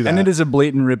 going to see that. And it is a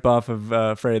blatant ripoff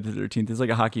of Friday the 13th. It's like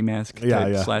a hockey mask type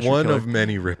Yeah. slasher one killer. of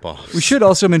many ripoffs. We should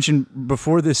also mention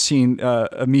before this scene,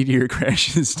 a meteor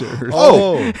crashes to Earth.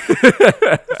 Oh,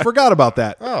 Forgot about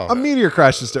that. Oh. A meteor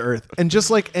crashes to Earth. And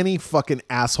just like any fucking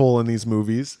asshole in these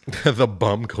movies, the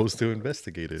bum goes to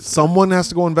investigate it. someone has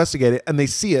to go investigate it, and they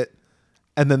see it,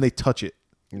 and then they touch it.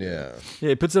 Yeah. Yeah,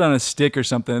 it puts it on a stick or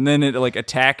something, and then it like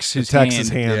attacks his Attacks hand. his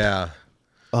hand. Yeah.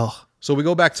 Oh, So we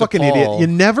go back to fucking Paul. idiot. You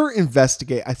never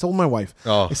investigate. I told my wife,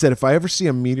 Oh. I said, if I ever see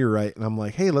a meteorite and I'm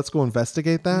like, hey, let's go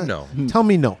investigate that. No. Tell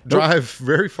me no. Drive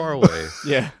very far away.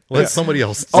 Yeah. Let somebody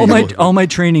else All deal my with it. all my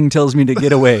training tells me to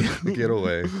get away. Get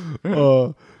away.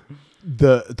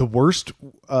 The worst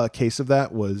case of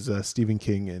that was Stephen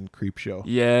King and Creepshow.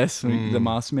 Yes, the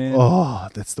Moss Man. Oh,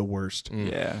 that's the worst.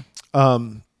 Yeah.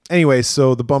 Anyway,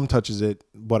 so the bum touches it,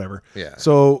 whatever. Yeah.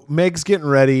 So Meg's getting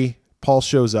ready. Paul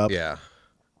shows up. Yeah.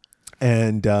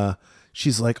 And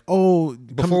she's like, oh,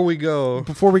 Before we go,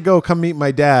 come meet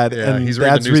my dad. Yeah, and he's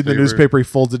reading the dad's reading the newspaper. newspaper. He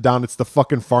folds it down. It's the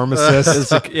fucking pharmacist.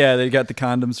 It's like, yeah, they got the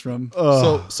condoms from.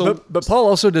 so But Paul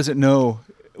also doesn't know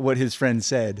what his friend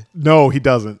said. No, he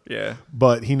doesn't. Yeah.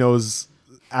 But he knows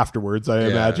afterwards, I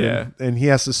imagine. Yeah. And he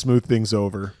has to smooth things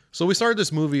over. So we started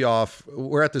this movie off.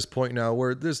 We're at this point now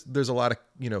where there's a lot of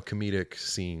comedic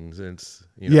scenes. And it's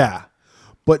Yeah.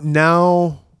 But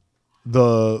now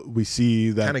we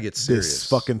see that Kinda gets this serious.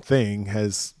 fucking thing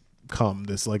has come,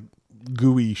 this like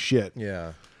gooey shit.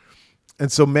 yeah.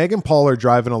 And so Meg and Paul are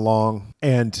driving along,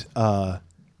 and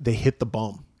they hit the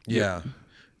bum Yeah.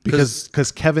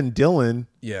 because Kevin Dillon,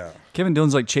 Yeah. Kevin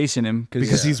Dillon's like chasing him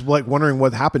because he's like wondering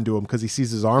what happened to him because he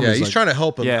sees his arm. Yeah, is he's like, trying to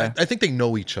help him. Yeah. I think they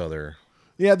know each other.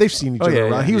 Yeah, they've seen each other yeah,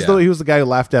 around. yeah. He was Yeah. he was the guy who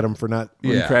laughed at him for not.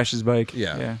 when he Yeah. crashed his bike.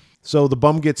 Yeah. Yeah. So the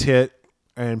bum gets hit,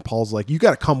 and Paul's like, "You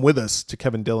got to come with us to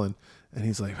Kevin Dillon," and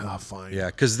he's like, "Oh, fine." Yeah,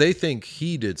 because they think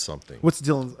he did something. What's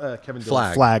Dillon's Kevin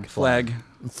Dillon? Flag. Flag.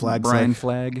 Flag's Brian like-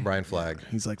 Flag. Brian Flagg.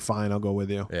 He's like, "Fine, I'll go with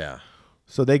you." Yeah.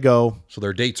 So they go. So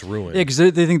their date's ruined. Yeah, because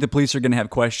they think the police are going to have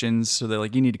questions, so they're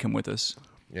like, "You need to come with us."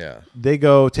 Yeah. They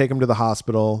go take him to the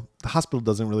hospital. The hospital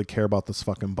doesn't really care about this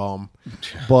fucking bum.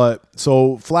 But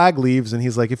so Flag leaves and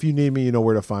he's like, if you need me, you know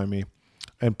where to find me.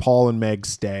 And Paul and Meg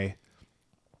stay.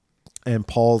 And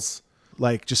Paul's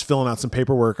like just filling out some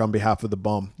paperwork on behalf of the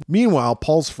bum. Meanwhile,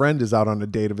 Paul's friend is out on a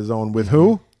date of his own with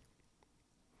who?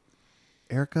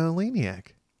 Erica Laniak.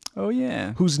 Oh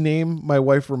yeah. Whose name my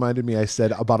wife reminded me I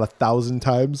said about 1,000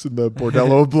 times in the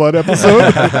Bordello of Blood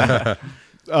episode.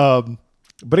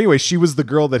 But anyway, she was the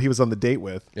girl that he was on the date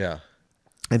with. Yeah.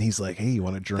 And he's like, hey, you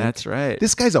want a drink? That's right.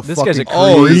 This guy's a This fucking guy's a creep.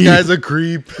 Oh, this guy's a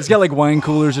creep. He's got like wine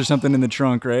coolers or something in the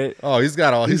trunk, right? Oh, he's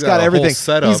got all. He's got a everything. Whole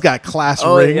setup. He's got class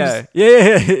Oh rings.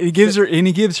 yeah. He gives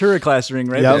her a class ring,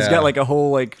 right? Yep. He's Yeah. got like a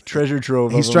whole like treasure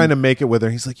trove. He's of trying to them. make it with her.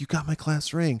 He's like, you got my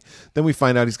class ring. Then we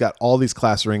find out he's got all these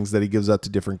class rings that he gives out to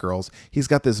different girls. He's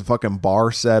got this fucking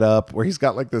bar set up where he's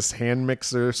got like this hand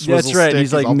mixer. Yeah, that's swizzle right. stick.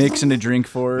 He's like all- mixing a drink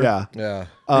for her. Yeah. Yeah.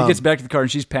 He gets back to the car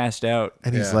and she's passed out.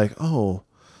 And he's Yeah. like, oh,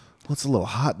 well, it's a little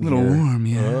hot in A little here. warm,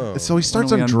 yeah. Oh. So he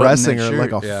starts Why don't we undressing unbutton her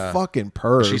that like a Yeah. fucking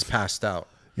perv. She's passed out.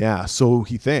 Yeah, so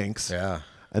he thinks. Yeah.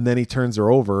 And then he turns her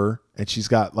over and she's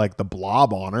got like the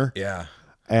blob on her. Yeah.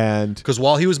 And Because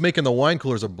while he was making the wine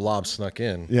coolers, a blob snuck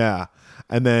in. yeah.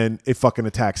 And then it fucking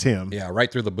attacks him. Yeah,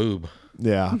 right through the boob.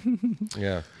 Yeah.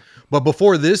 Yeah. But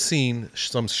before this scene,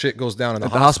 some shit goes down in the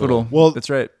At the hospital. Well, That's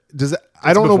right. Does it,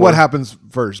 I don't know before. what happens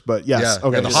first, but yes. Yeah.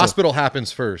 Okay. Yeah, the so, hospital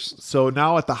happens first. so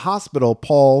now at the hospital,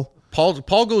 Paul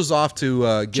Paul goes off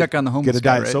to Check on the homeless get a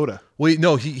guy, diet right? soda. Wait,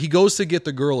 no, he goes to get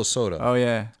the girl a soda. Oh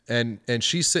yeah. And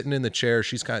she's sitting in the chair.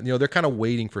 She's kind of, they're kind of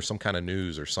waiting for some kind of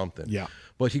news or something. Yeah.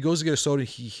 But he goes to get a soda.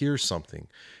 He hears something,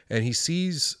 and he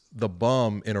sees the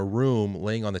bum in a room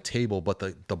laying on the table, but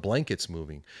the blanket's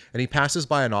moving. And he passes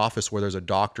by an office where there's a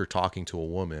doctor talking to a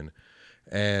woman,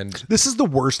 and This is the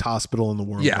worst hospital in the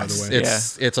world, yeah, by the way.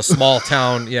 it's a small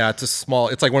town. Yeah, it's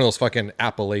like one of those fucking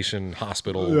Appalachian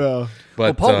hospital. Yeah.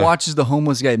 But Paul watches the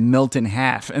homeless guy melt in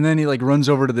half, and then he like runs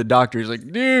over to the doctor. He's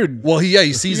like, "Dude, Well, he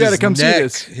sees You gotta his come see neck.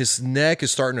 this. His neck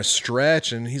is starting to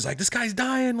stretch, and he's like, "This guy's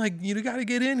dying. Like, you got to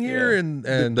get in here." And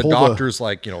the pull the- doctor's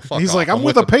like, "Fuck." He's off. like, "I'm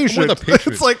with a patient." I'm with a patient.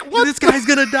 It's like, what? This guy's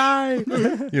gonna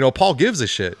die. Paul gives a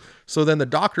shit. So then the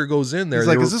doctor goes in there. He's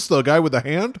like, is this the guy with the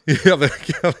hand?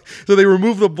 So they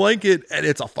remove the blanket, and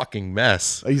it's a fucking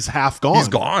mess. He's half gone. He's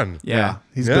gone. yeah."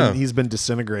 He's been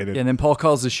disintegrated. And then Paul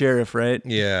calls the sheriff, right?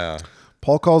 Yeah.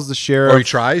 Paul calls the sheriff. Or he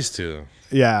tries to.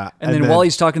 Yeah. And then while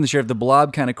he's talking to the sheriff, the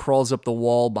blob kind of crawls up the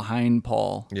wall behind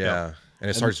Paul. Yeah. And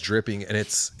it starts dripping, and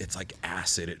it's like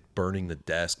acid, it burning the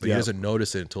desk, but Yeah. he doesn't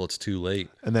notice it until it's too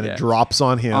late. and then Yeah. it drops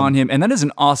on him. And that is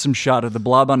an awesome shot of the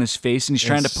blob on his face, and he's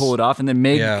trying to pull it off. And then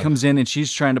Meg Yeah. comes in, and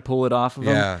she's trying to pull it off of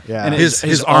him. Yeah, Yeah. And His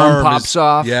arm is- pops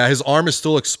off. Yeah, his arm is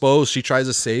still exposed. She tries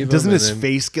to save him. Doesn't and his then-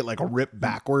 face get like ripped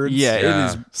backwards? Yeah, Yeah.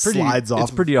 it is pretty. Slides off. It's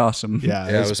pretty awesome.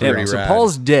 Yeah. Yeah, it was Yeah, pretty so rad.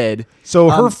 Paul's dead,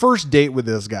 So her first date with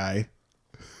this guy.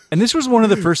 and this was one of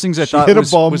the first things I thought hit a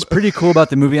was, bum. was pretty cool about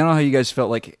the movie. I don't know how you guys felt,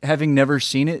 like having never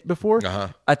seen it before. Uh-huh.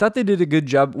 I thought they did a good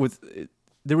job with.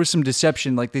 There was some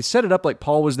deception. Like they set it up like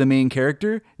Paul was the main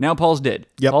character. Now Paul's dead.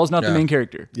 Yep. Paul's not the Yeah. main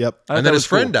character. Yep. I thought And that then was his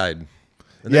friend cool. died. And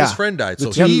then Yeah. his friend died. So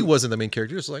The he two- wasn't the main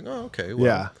character. It's like, oh, okay. Well,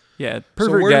 Yeah. Yeah,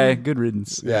 perfect where guy. did- Good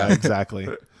riddance. Yeah, exactly.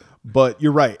 But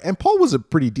you're right. And Paul was a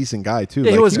pretty decent guy too.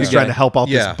 Yeah, he was a he was good trying guy. to help out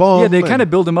Yeah. this bum. Yeah, they and- kind of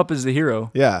build him up as the hero.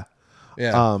 Yeah.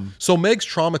 Yeah. So Meg's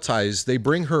traumatized. They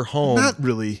bring her home. Not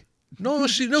really.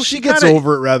 She She gets kinda-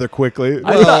 over it rather quickly.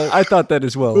 I thought that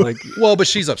as well. Like, Well, but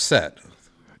she's upset.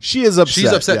 She is upset.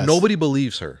 She's upset. yes. Nobody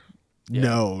believes her.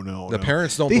 No. The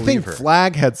parents don't They believe think her.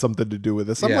 Flag had something to do with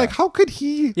this. I'm Yeah. like, how could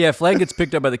he? yeah, Flag gets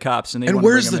picked up by the cops, and they And wanna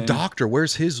where's bring the him in. doctor?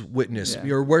 Where's his witness?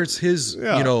 Yeah. Or where's his,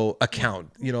 Yeah.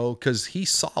 account? Because he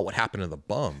saw what happened to the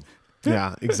bum.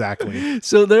 Yeah, exactly.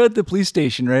 So they're at the police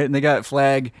station, right? And they got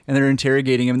Flag, and they're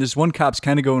interrogating him. And this one cop's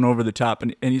kind of going over the top,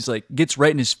 and he's like, gets right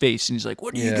in his face, and he's like,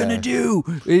 "What are you Yeah. gonna do?"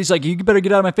 And he's like, "You better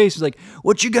get out of my face." He's like,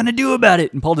 "What you gonna do about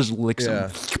it?" And Paul just licks Yeah.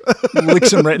 him,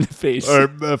 licks him right in the face. Or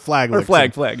Flag. Or licks Flag,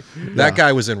 him. Flag. That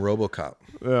guy was in RoboCop.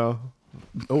 Yeah.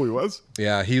 Oh, he was?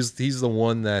 Yeah, he's the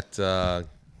one that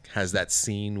has that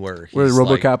scene where Where he's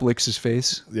RoboCop like, licks his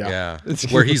face. yeah,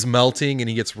 where he's melting and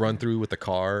he gets run through with the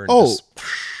car. And Oh. just-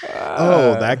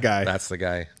 Oh, that guy. that's the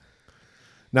guy.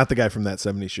 Not the guy from that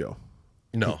 70s show.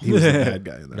 No, He was the bad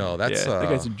guy in that. no, that's Yeah, that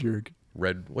guy's a jerk.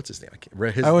 Red. What's his name? I can't.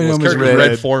 Red. His, I only know his him as character is Red.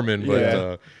 Red Foreman, but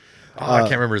Yeah. I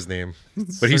can't remember his name.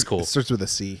 But he's cool. It starts with a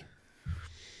C.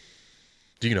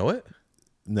 Do you know it?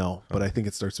 No, but I think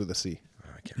it starts with a C.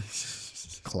 I can't.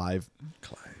 Clive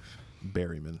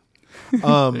Berryman.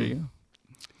 There you go.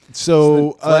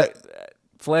 So,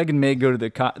 Flag and Meg go to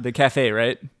the cafe,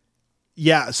 right?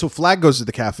 yeah, so Flag goes to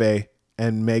the cafe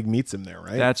and Meg meets him there,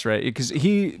 right? That's right. Because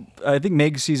I think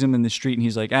Meg sees him in the street and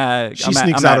he's like, She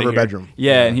sneaks out of her here. bedroom.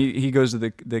 Yeah, and he goes to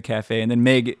the cafe, and then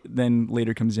Meg then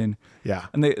later comes in. Yeah.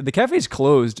 And the cafe's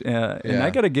closed, and Yeah. I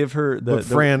got to give her But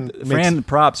Fran makes-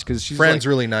 props because she's Fran's like,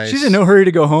 really nice. She's in no hurry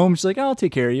to go home. She's like, I'll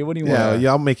take care of you. What do you Yeah, want? yeah,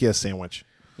 I'll make you a sandwich.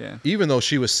 Yeah. Even though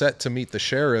she was set to meet the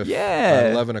sheriff Yeah.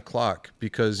 at 11 o'clock,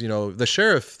 because the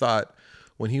sheriff thought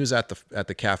when he was at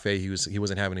the cafe he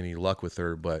wasn't having any luck with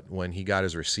her, but when he got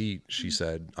his receipt, she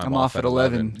said, "I'm off at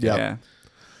 11." Yep. Yeah.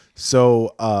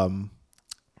 So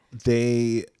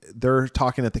they're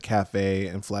talking at the cafe,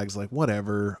 and Flag's like,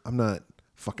 whatever, I'm not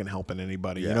fucking helping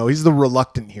anybody. Yeah. He's the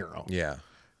reluctant hero. Yeah,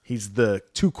 He's the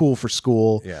too cool for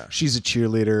school. Yeah. She's a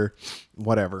cheerleader,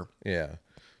 whatever. yeah.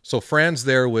 So Fran's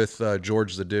there with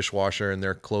George the dishwasher, and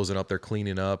they're closing up, they're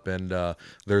cleaning up, and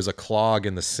there's a clog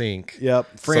in the sink.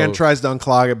 Yep. Fran So- tries to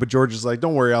unclog it, but George is like,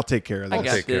 don't worry, I'll take care of I this.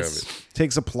 got take care of this. it.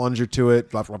 Takes a plunger to it.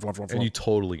 Blah, blah, blah, blah, And blah. you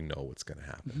totally know what's gonna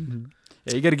happen.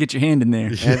 Yeah, you got to get your hand in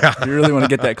there. You really want to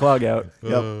get that clog out.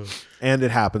 Yep. And it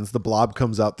happens. The blob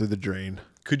comes out through the drain.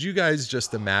 Could you guys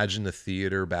just imagine the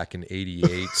theater back in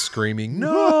 '88 screaming,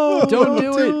 "No!" Don't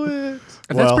do it.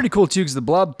 And Well- that's pretty cool too, because the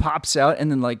blob pops out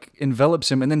and then like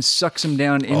envelops him and then sucks him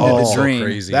down into Oh, the so drain.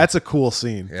 crazy. That's a cool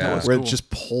scene. Yeah. That was where cool. it just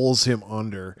pulls him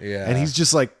under. Yeah. And he's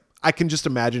just like, I can just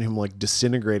imagine him like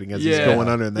disintegrating as he's Yeah. going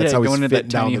under, and that's Yeah, how he's going into fitting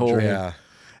that down tiny the hole. drain. Yeah,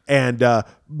 And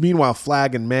meanwhile,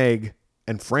 Flag and Meg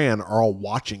and Fran are all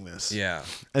watching this. yeah,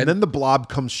 And then the blob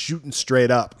comes shooting straight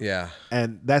up. yeah.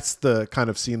 And that's the kind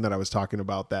of scene that I was talking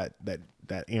about, that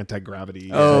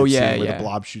anti-gravity Oh, type yeah, scene where yeah. the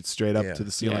blob shoots straight up Yeah. to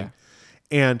the ceiling.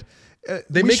 And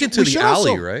They we make should- it to we the should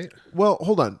alley, also- right? Well,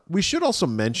 hold on. We should also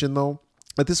mention, though,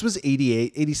 that this was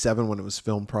 88, 87 when it was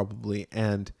filmed, probably,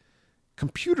 and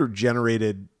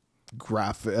computer-generated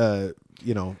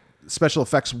special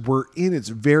effects were in its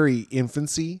very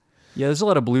infancy. Yeah, there's a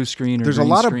lot of blue screen. Or There's a green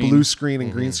lot screen. of blue screen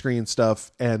and green screen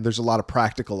stuff, and there's a lot of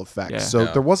practical effects. Yeah. So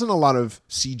Yeah. there wasn't a lot of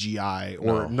CGI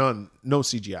or no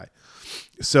CGI.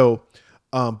 So,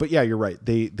 but yeah, you're right.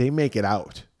 They make it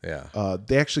out. Yeah.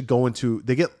 They actually go into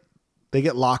they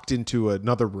get locked into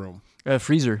another room,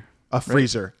 Freezer. a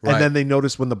freezer, Right. and then they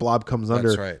notice when the blob comes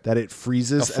under right. that it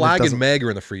freezes. The Flag and, it and doesn't- Meg are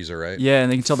in the freezer, right? Yeah, and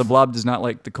they can tell the blob does not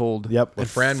like the cold. Yep. But And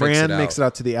Fran Fran makes it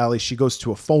out. to the alley. She goes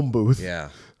to a phone booth. Yeah.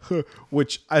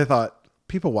 Which I thought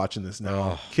people watching this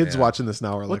now, kids yeah. watching this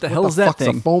now are like, the hell is that fuck's a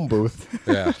thing?" phone booth?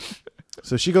 Yeah.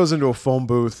 So she goes into a phone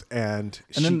booth and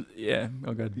And then,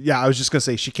 oh god. yeah, I was just gonna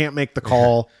say she can't make the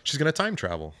call. She's gonna time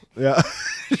travel. Yeah.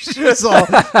 It's all,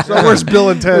 so where's Bill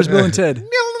and Ted? Where's Bill and Ted?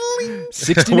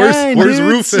 69. Where's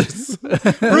dudes.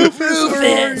 Rufus?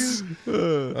 Rufus.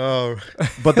 Oh,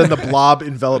 But then the blob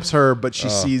envelops her, but she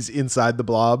sees inside the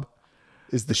blob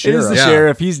is the It sheriff. is the Yeah.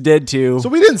 sheriff. He's dead too. So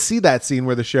we didn't see that scene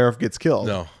where the sheriff gets killed.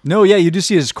 no. No, yeah, you just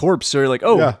see his corpse. So you're like,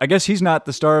 oh, Yeah. I guess he's not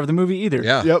the star of the movie either.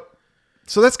 Yeah. Yep.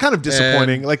 So that's kind of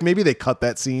disappointing. Like maybe they cut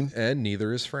that scene. And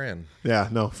neither is Fran. Yeah,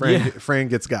 no, Fran Yeah. Fran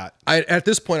gets got. At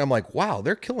this point, I'm like, wow,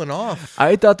 they're killing off.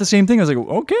 I thought the same thing. I was like,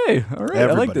 okay, all right, I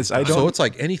like Everybody's this. I So don't. it's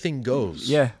like anything goes.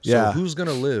 Yeah. So Yeah. who's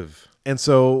gonna live? And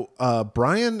so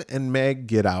Brian and Meg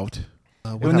get out.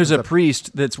 When there's a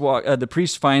priest the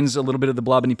priest finds a little bit of the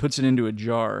blob and he puts it into a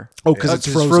jar. Oh, 'cause it's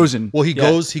frozen. Well, he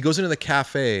Yeah. goes into the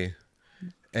cafe,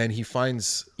 and he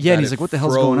finds. Yeah, and that he's it like, what the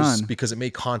hell's going froze on? Because it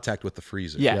made contact with the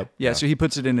freezer. Yeah, Yep. yeah. So he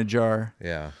puts it in a jar.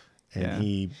 Yeah. and Yeah.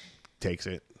 he takes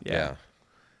it. Yeah.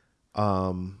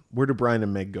 Where do Brian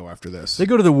and Meg go after this? They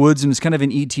go to the woods and it's kind of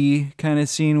an ET kind of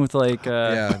scene with like,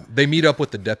 Yeah. They meet up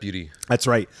with the deputy. That's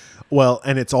right. Well,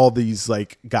 and it's all these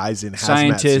like guys in hazmat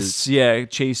scientists, suits. yeah,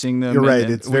 chasing them. You're and right.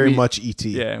 then It's we very meet- much ET.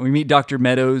 Yeah, we meet Dr.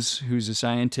 Meadows, who's a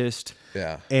scientist.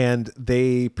 Yeah. And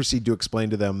they proceed to explain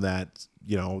to them that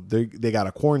they got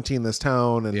to quarantine this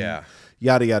town and Yeah.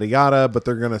 yada yada yada, but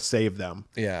they're gonna save them.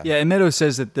 Yeah. Yeah, and Meadows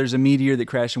says that there's a meteor that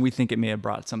crashed and we think it may have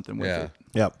brought something with Yeah. it.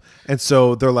 Yep. And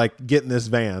so they're like, get in this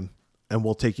van and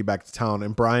we'll take you back to town.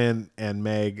 And Brian and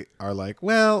Meg are like,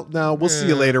 well, no, we'll see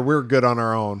you later. We're good on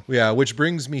our own. Yeah. Which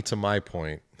brings me to my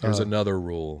point. There's Uh-huh. another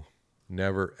rule: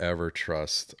 never ever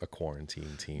trust a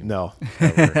quarantine team. No,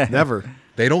 never.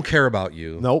 They don't care about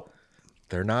you. Nope.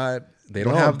 They're not. They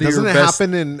don't No, have the doesn't it best.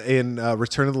 happen in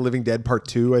Return of the Living Dead Part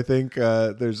 2? I think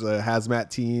there's a hazmat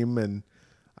team, and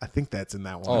I think that's in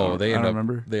that one. Oh, they I end don't up.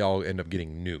 remember. They all end up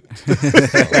getting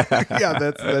nuked. yeah,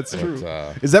 that's true.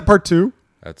 uh, Is that Part 2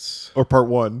 That's or Part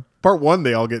 1? Part 1,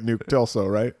 they all get nuked also,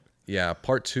 right? yeah.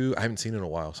 Part 2. I haven't seen it in a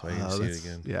while, so I need to see it That's-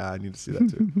 again. Yeah, I need to see that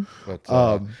too.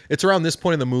 But it's around this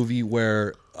point in the movie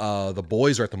where the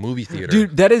boys are at the movie theater.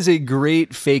 Dude, that is a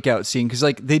great fake out scene because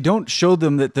like they don't show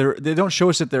them that they don't show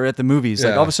us that they're at the movies.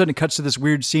 Like Yeah. all of a sudden it cuts to this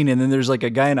weird scene and then there's like a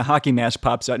guy in a hockey mask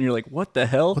pops out and you're like, what the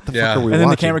hell? What the Yeah. fuck are we and then the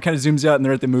watching? camera kind of zooms out and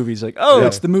they're at the movies. Like, oh,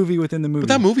 it's the movie within the movie. But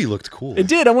that movie looked cool. It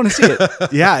did. I want to see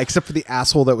it. Yeah, except for the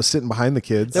asshole that was sitting behind the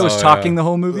kids. That was talking the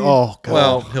whole movie. Oh god.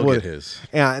 Well, he'll What- get his.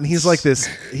 Yeah, and he's like this.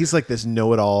 He's like this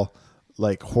know-it-all,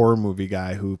 like horror movie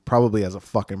guy who probably has a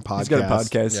fucking podcast. He's got a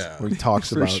podcast. Yeah. where he talks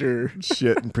For about sure.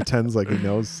 shit and pretends like he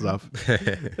knows stuff.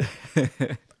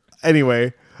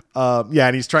 Anyway, yeah,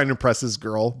 and he's trying to impress his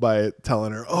girl by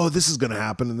telling her, "Oh, this is gonna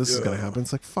happen and this is gonna happen."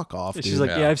 It's like, fuck off, dude. She's like,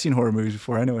 yeah, I've seen horror movies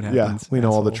before. I know what happens. yeah, we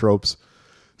know all the asshole." tropes.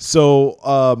 So,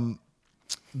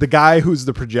 the guy who's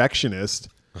the projectionist,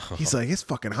 he's like, it's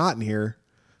fucking hot in here.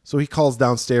 So he calls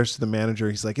downstairs to the manager.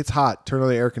 He's like, it's hot. Turn on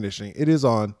the air conditioning. It is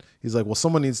on. He's like, well,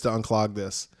 someone needs to unclog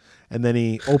this. And then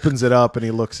he opens it up and he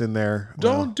looks in there.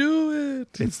 Don't do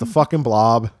it. It's the fucking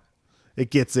blob. It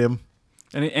gets him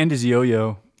And his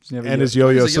yo-yo. and his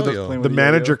yo-yo. He's a So yo-yo. Playing the with a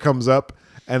manager yo-yo. comes up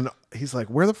and he's like,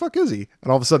 where the fuck is he?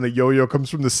 And all of a sudden a yo-yo comes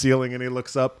from the ceiling and he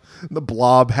looks up. The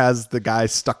blob has the guy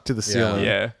stuck to the ceiling.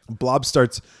 Yeah. Blob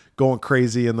starts going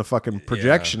crazy and the fucking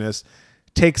projectionist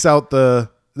takes out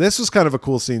this was kind of a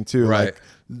cool scene too. Right. Like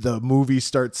the movie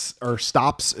starts or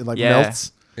stops and like Yeah.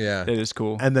 melts. Yeah. That is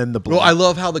cool. And then the blob. Well, I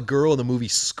love how the girl in the movie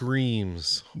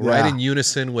screams right Yeah. in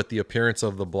unison with the appearance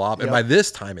of the blob. And by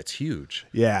this time, it's huge.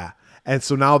 Yeah. And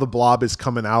so now the blob is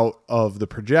coming out of the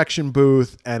projection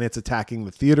booth and it's attacking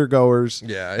the theater goers.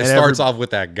 Yeah. And It starts off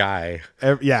with that guy.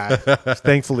 yeah.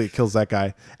 Thankfully, it kills that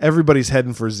guy. Everybody's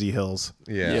heading for Z Hills.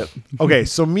 Yeah. Yep. Okay.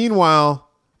 So meanwhile,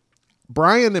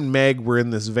 Brian and Meg were in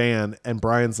this van and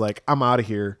Brian's like, I'm out of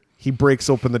here. He breaks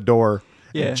open the door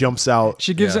Yeah. and jumps out.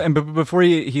 She gives Yeah. and before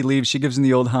he leaves, she gives him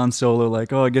the old Han Solo,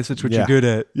 like, oh, I guess that's what Yeah. you're good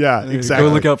at. Yeah, exactly.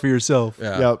 Go look out for yourself.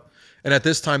 Yeah. Yep. And at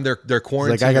this time, they're He's quarantining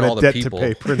like, I got all a the debt people. to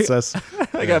pay, princess.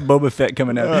 I got Boba Fett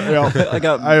coming out. Yeah.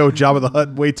 I owe Jabba the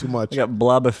Hutt way too much. I got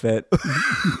Blobba Fett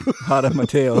hot on my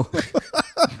tail.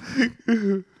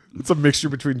 It's a mixture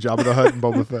between Jabba the Hutt and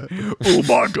Boba Fett.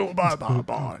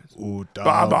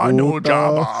 Baba no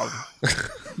Jabba.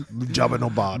 Jabba no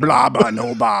Baba. Blabba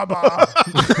no Baba.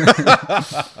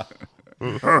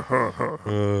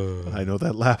 I know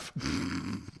that laugh.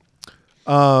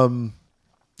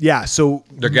 Yeah, so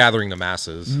They're gathering the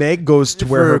masses. Meg goes to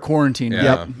where For her a quarantine.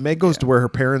 Yeah. Yep. Meg goes to where her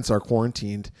parents are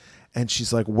quarantined, and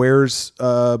she's like, "Where's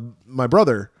my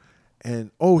brother?"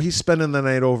 And oh, he's spending the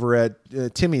night over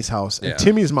at Timmy's house. And Yeah.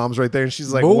 Timmy's mom's right there, and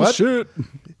she's like, Bullshit. "What?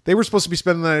 They were supposed to be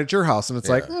spending the night at your house." And it's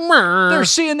like, They're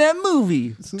seeing that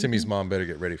movie. Timmy's mom better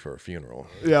get ready for a funeral.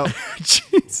 yeah.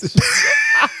 Jesus.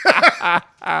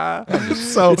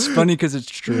 So It's funny because it's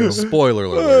true. Spoiler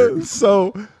alert.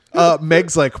 so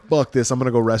Meg's like, fuck this, I'm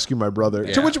gonna go rescue my brother. To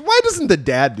Yeah. which, why doesn't the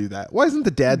dad do that? Why doesn't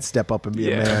the dad step up and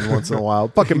be a Yeah. man once in a while?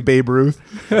 Fucking Babe Ruth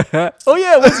Oh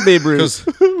yeah, what's Babe Ruth?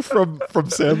 from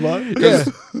Sandlot. Yeah,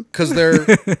 Because they're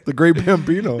the great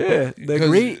Bambino. Yeah, the 'Cause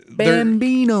great they're-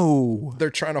 Bambino. they're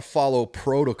trying to follow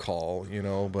protocol,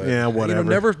 but Yeah,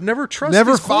 whatever. never trust.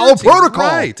 Never these follow quarantines. protocol.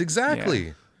 Right?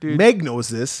 Exactly. Dude. Meg knows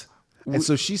this, and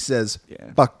so she says,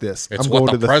 Yeah. "Fuck this! It's I'm what going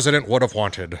the to the president would have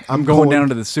wanted. I'm going down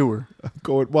to the sewer.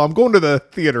 I'm going to the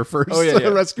theater first Oh, yeah, to yeah.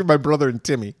 rescue my brother and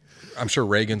Timmy." I'm sure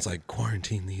Reagan's like,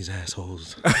 quarantine these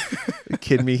assholes. You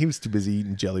kidding me? He was too busy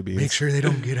eating jelly beans. Make sure they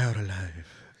don't get out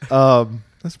alive.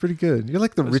 That's pretty good. You're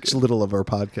like the Rich Little of our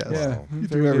podcast. Yeah. You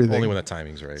do everything. Only when the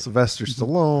timing's right. Sylvester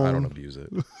Stallone. I don't abuse it.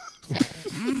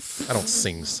 I don't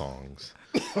sing songs.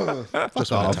 Just when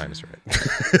the time's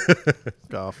right.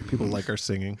 Oh, people like our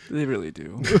singing. They really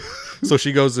do. So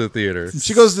she goes to the theater.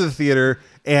 She goes to the theater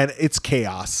and it's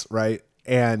chaos, right?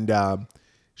 And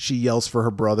she yells for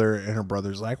her brother, and her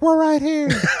brother's like, "We're right here.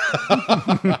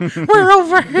 We're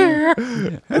over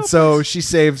here." And so she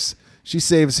saves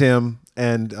him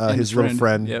and his his little friend.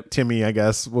 friend, Yep. Timmy, I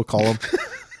guess we'll call him.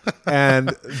 And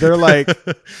they're like,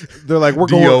 we're going.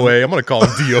 DOA. I'm going to call him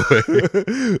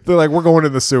DOA. They're like, we're going to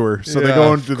the sewer. So they Yeah,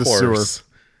 go of into the course. sewer.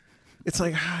 It's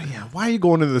like, yeah, why are you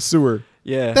going into the sewer?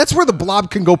 Yeah. That's where the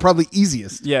blob can go probably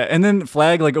easiest. Yeah, and then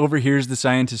Flag overhears the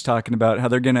scientists talking about how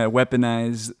they're gonna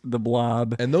weaponize the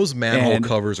blob. And those manhole And-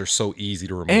 covers are so easy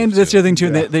to remove. And that's the too. other thing too.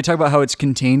 They talk about how it's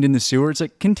contained in the sewer. It's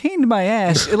like contained my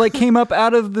ass. It came up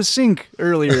out of the sink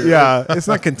earlier. Yeah, it's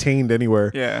not contained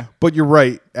anywhere. Yeah. But you're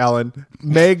right, Alan.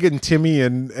 Meg and Timmy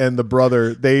and the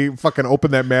brother, they fucking open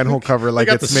that manhole cover like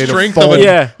They got it's the made of strength foam. of a,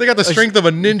 Yeah. They got the strength of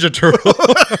a Ninja Turtle.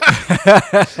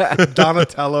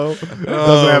 Donatello doesn't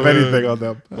have anything on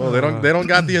them. Well, they don't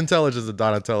got the intelligence of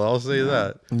Donatello. I'll say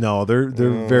that. No, they're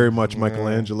very much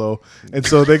Michelangelo. And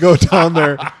so they go down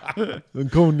there.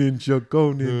 Go ninja,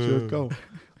 go ninja, go.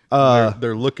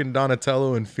 They're looking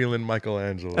Donatello and feeling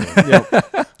Michelangelo.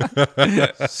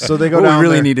 So they go What we down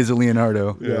really there. need is a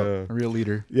Leonardo. Yeah. A real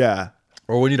leader. Yeah.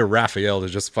 Or we need a Raphael to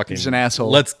just fucking. He's an asshole.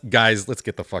 Let's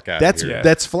get the fuck out That's of here.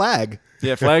 that's Flag.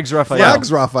 Yeah, Flag's Raphael.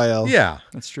 Flag's Raphael. Yeah.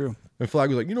 That's true. And Flag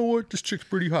was like, you know what? This chick's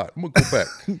pretty hot. I'm gonna go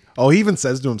back. Oh, he even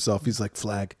says to himself, he's like,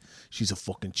 Flag, she's a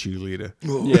fucking cheerleader.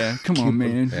 Yeah, come on,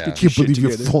 man. Yeah. I Get your can't shit believe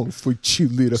you're together. falling for a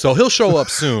cheerleader. So he'll show up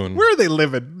soon. Where are they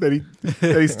living that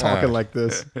he's talking like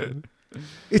this?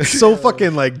 It's so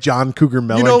fucking like John Cougar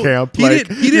Mellencamp. he Like,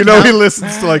 didn't he have-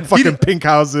 listens to like fucking didn't- Pink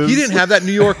Houses. He didn't have that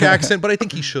New York accent, but I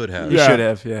think he should have. You Yeah. should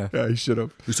have, yeah. Yeah, he should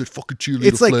have. He said, "Fucking cheerleader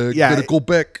It's like- Flag. yeah, Gotta go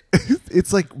back."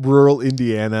 It's like rural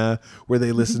Indiana where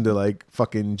they listen to like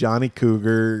fucking Johnny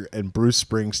Cougar and Bruce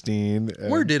Springsteen. and-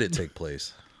 Where did it take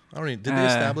place? I don't even. Did they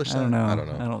establish that? I don't know. I don't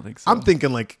know. I don't think so. I'm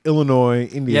thinking like Illinois,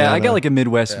 Indiana. yeah, I got like a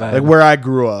Midwest vibe. like where I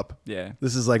grew up. Yeah.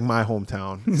 This is like my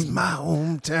hometown. It's my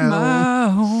hometown. My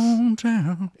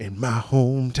hometown. In my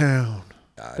hometown.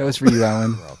 That was for you,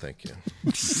 Alan. Oh, thank you.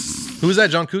 Who is that?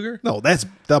 John Cougar? No, that's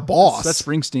the boss. That's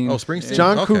Springsteen. Oh, Springsteen.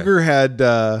 John Okay. Cougar had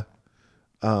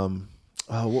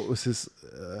what was his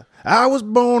I was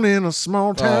born in a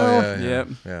small Oh, town. yeah, yeah, Yep.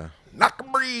 yeah. Not to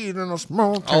breathe in a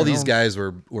small town. All these guys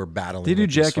were battling. Did you do with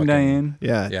these Jack and fucking- Diane?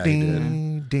 Yeah. Yeah,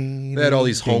 he ding, They had all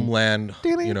these ding, ding. homeland,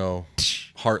 Ding. you know,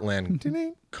 heartland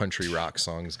Ding. country rock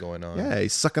songs going on. Yeah,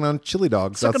 he's sucking on chili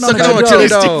dogs. Sucking outside. on a chili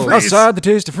dog. Outside the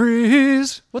taste of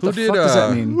freeze. What Who the did, fuck does that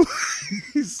uh, mean?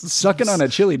 Sucking on a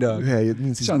chili dog. Yeah, it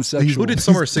means he's Sounds sexual. Who did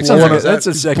Summer of Sounds '69? like Is that's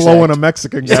a that, sex blowing act. a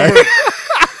Mexican guy.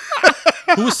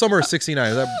 who was Summer of '69?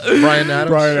 Is that Brian Adams?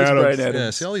 Brian That's Adams. Brian Adams. Yeah.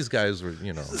 See, all these guys were,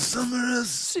 you know. Summer of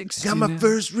 69. got my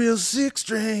first real six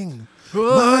string. Oh,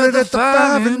 Bought it at the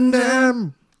five and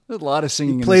dime. There's a lot of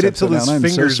singing. Played in it this till episode, his Alan. I'm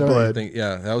so fingers sorry. I bled. think,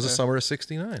 yeah, that was the summer of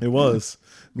 '69. It was.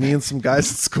 Me and some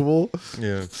guys at school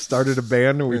Yeah. started a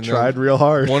band and we And then tried real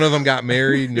hard. One of them got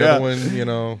married, and the Yeah. other one, you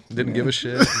know, didn't give a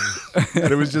shit.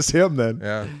 And it was just him then.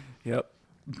 Yeah. Yep.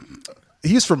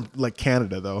 He's from like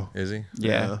Canada though. Is he?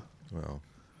 Yeah. Well,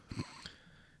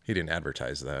 he didn't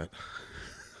advertise that.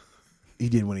 He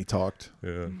did when he talked.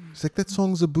 Yeah. He's like, that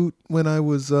song's about when I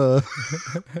was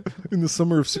in the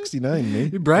summer of '69,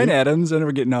 mate. Brian Adams, I know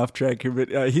we're getting off track here,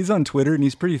 but he's on Twitter and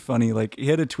he's pretty funny. Like, he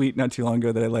had a tweet not too long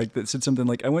ago that I liked that said something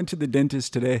like, I went to the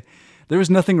dentist today. There was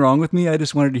nothing wrong with me. I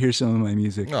just wanted to hear some of my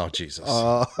music. Oh, Jesus.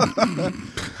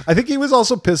 I think he was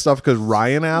also pissed off because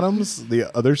Ryan Adams,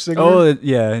 the other singer. Oh,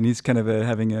 yeah. And he's kind of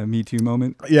having a Me Too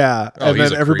moment. yeah. Oh, And he's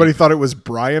then a everybody creep. thought it was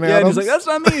Brian Yeah, and Adams. he's like, that's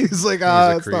not me. He's like,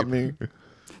 a it's not creep. me.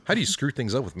 How do you screw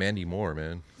things up with Mandy Moore,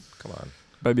 man? Come on.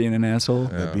 By being an asshole.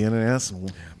 Being an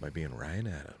asshole. By being Ryan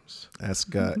Adams.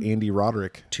 Ask Andy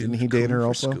Roderick. Didn't he Too date cool her for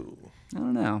also? school. I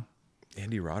don't know.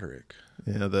 Andy Roderick.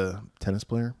 Yeah, the tennis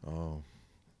player. Oh.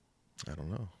 I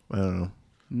don't know. I don't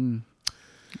know.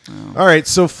 All right,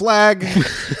 so Flag.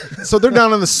 So they're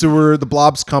down in the sewer. The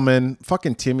blob's coming.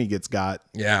 Fucking Timmy gets got.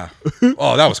 Yeah.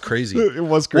 Oh, that was crazy. It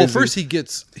was crazy. Well, first he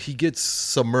gets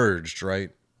submerged, right?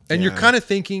 And you're Yeah. kind of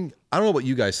thinking, I don't know what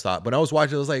you guys thought, but I was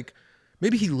watching, I was like,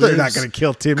 maybe he lives. They're not going to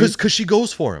kill Timmy. Because she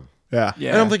goes for him. Yeah.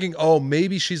 Yeah. And I'm thinking, oh,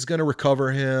 maybe she's gonna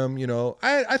recover him. You know,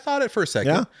 I thought it for a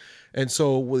second. Yeah. And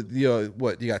so with you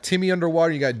got Timmy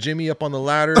underwater, you got Jimmy up on the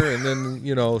ladder, and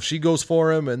then she goes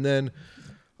for him, and then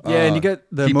Yeah, and you got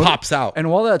the he pops out. and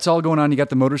while that's all going on, you got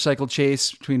the motorcycle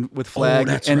chase with Flag,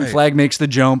 that's and right. Flag makes the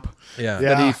jump yeah. Yeah.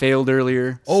 that he failed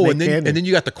earlier. Oh, Snake and then Canyon.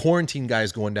 you got the quarantine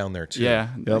guys going down there too. Yeah,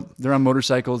 Yep. they're on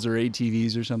motorcycles or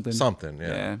ATVs or something. Something. Yeah.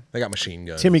 Yeah. They got machine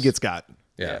guns. Timmy gets got.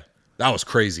 Yeah. That was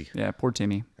crazy. Yeah, poor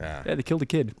Timmy. Yeah. Yeah, they killed a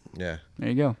kid. Yeah. There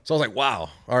you go. So I was like, wow.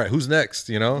 All right, who's next?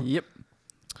 You know? Yep.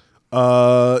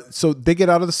 So they get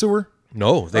out of the sewer?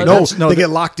 No, they No, That's- no, they the- get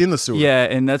locked in the sewer. Yeah,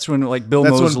 and that's when Bill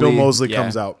That's Moseley. when Bill Moseley yeah.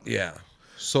 comes out. Yeah.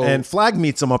 So And Flag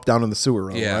meets him up down in the sewer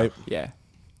room, Yeah. right? Yeah.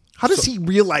 How does he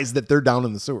realize that they're down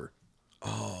in the sewer?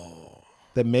 Oh.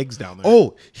 That Meg's down there.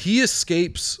 Oh, he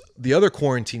escapes the other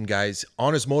quarantine guys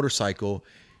on his motorcycle.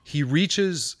 He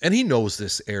reaches, and he knows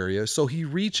this area, so he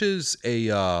reaches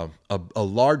a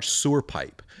large sewer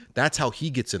pipe. That's how he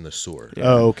gets in the sewer.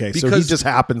 Oh, okay. So he just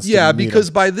happens to Yeah, meet because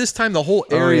him. by this time the whole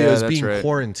area yeah, is that's being right.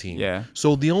 quarantined. Yeah.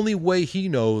 So the only way he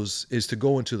knows is to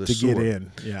go into the To sewer. get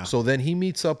in, yeah. So then he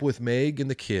meets up with Meg and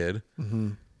the kid,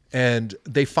 Mm-hmm. and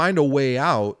they find a way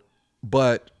out,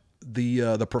 but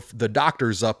the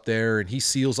doctor's up there and he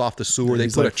seals off the sewer. They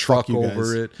he's put like, a truck "Fuck you guys."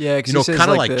 over it. Yeah, you know,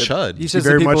 kind of like Chud. He says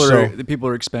Very the people much are so. the people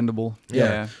are expendable.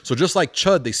 yeah. So just like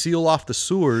Chud, they seal off the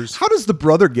sewers. How does the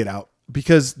brother get out?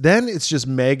 Because then it's just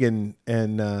Meg and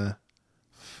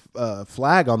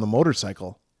Flag on the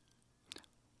motorcycle.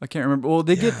 I can't remember. Well,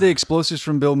 they get the explosives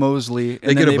from Bill Moseley, and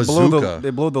They then get a blow bazooka. they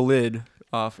blow the lid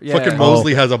off. Yeah. Fucking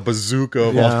Mosley has a bazooka of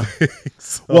all Yeah.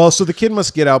 things. Well, so the kid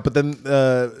must get out, but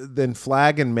then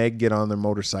Flag and Meg get on their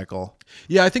motorcycle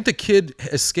Yeah, I think the kid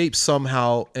escapes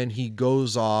somehow, and he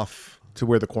goes off to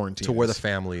where the quarantine to where the is.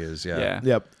 family is. Yeah. Yeah.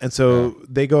 Yep. And so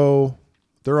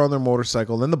they're on their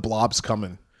motorcycle. Then the blob's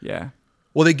coming. Yeah.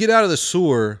 Well, they get out of the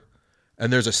sewer,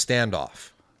 and there's a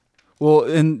standoff. Well,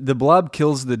 and the blob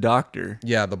kills the doctor.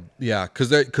 Yeah,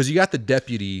 because you got the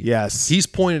deputy. Yes. He's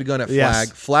pointing a gun at Flag.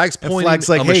 Yes. Flag's And pointing Flag's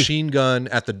like, a "Hey." machine gun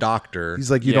at the doctor. He's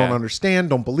like, you Yeah. don't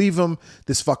understand. Don't believe him.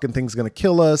 This fucking thing's going to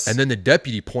kill us. and then the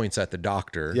deputy points at the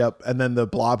doctor. yep. And then the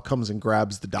blob comes and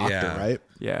grabs the doctor, Yeah. right?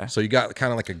 Yeah. So you got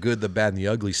kind of like a good, the bad, and the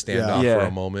ugly standoff Yeah. for Yeah.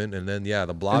 a moment, and then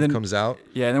the blob then- comes out.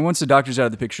 Yeah, and then once the doctor's out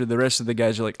of the picture, the rest of the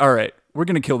guys are like, "All right, we're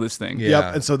gonna kill this thing." Yeah.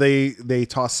 Yep. And so they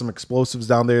toss some explosives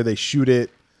down there. They shoot it.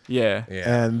 yeah,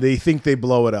 Yeah. And they think they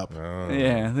blow it up.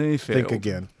 yeah. They failed. Think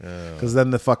again. Because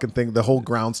then the fucking thing, the whole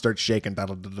ground starts shaking.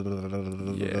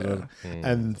 Yeah.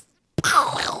 And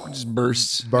Just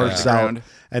bursts, bursts off the out. ground.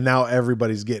 And now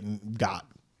everybody's getting got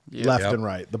left Yep. and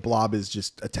right. The blob is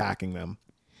just attacking them.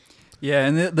 Yeah,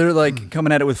 and they're like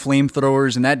coming at it with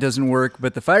flamethrowers, and that doesn't work.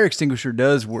 But the fire extinguisher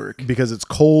does work. Because it's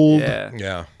cold Yeah,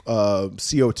 Yeah.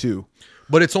 CO2.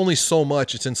 But it's only so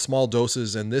much. It's in small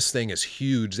doses, and this thing is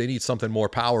huge. They need something more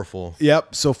powerful.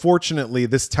 Yep. So fortunately,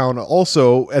 this town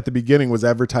also at the beginning was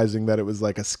advertising that it was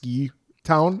like a ski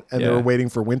town, and they Yeah. were waiting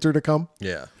for winter to come.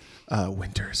 Yeah.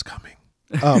 Winter is coming.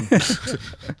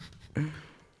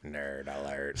 Nerd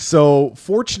alert. So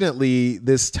fortunately,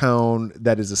 this town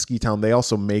that is a ski town, they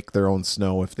also make their own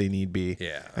snow if they need be.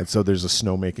 Yeah. And so there's a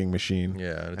snow making machine.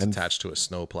 Yeah, and it's attached to a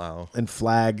snowplow. And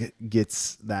Flag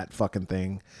gets that fucking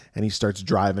thing, and he starts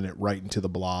driving it right into the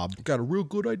blob. Got a real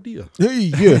good idea.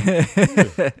 Hey,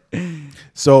 yeah.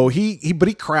 So he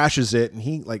crashes it, and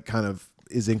he like kind of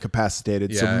is incapacitated.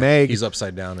 Yeah, So Meg, he's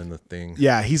upside down in the thing.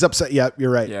 yeah, he's upset. Yeah,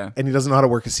 you're right. Yeah. And he doesn't know how to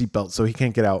work a seatbelt, so he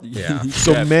can't get out. Yeah.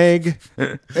 So Yeah. Meg,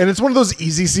 and it's one of those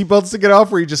easy seatbelts to get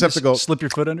off where you just have to go. slip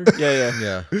your foot under. Yeah,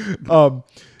 yeah. Yeah.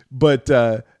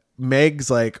 But Meg's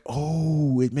like,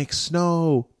 oh, it makes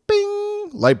snow. Bing,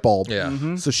 light bulb.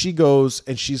 Yeah. So she goes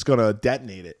and she's gonna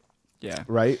detonate it. Yeah.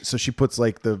 Right. So she puts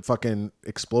like the fucking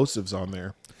explosives on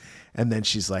there, and then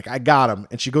she's like, I got him,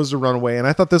 and she goes to run away. And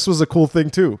I thought this was a cool thing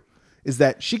too, is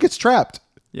that she gets trapped.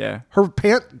 Yeah. Her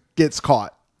pant gets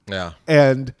caught. Yeah.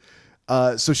 And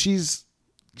so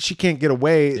she can't get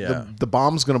away. Yeah. The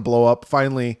bomb's gonna blow up.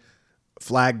 Finally,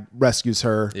 Flag rescues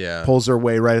her. Yeah. Pulls her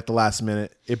away right at the last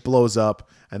minute. It blows up,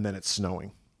 and then it's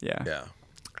snowing, Yeah. Yeah.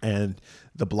 and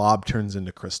the blob turns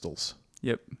into crystals,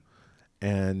 Yep.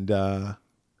 and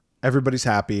everybody's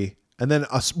happy. And then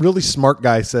a really smart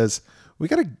guy says, "We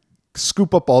gotta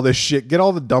scoop up all this shit, get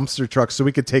all the dumpster trucks, so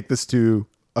we could take this to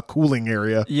a cooling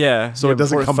area." Yeah. So yeah, it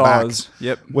doesn't before come back. thaws.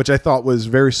 Yep. Which I thought was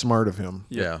very smart of him.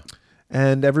 Yeah.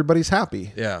 And everybody's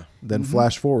happy. Yeah. Then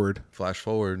flash forward. Flash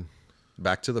forward.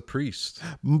 Back to the priest.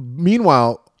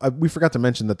 Meanwhile, we forgot to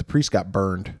mention that the priest got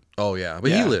burned. Oh yeah. But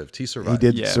Yeah. he lived. He survived.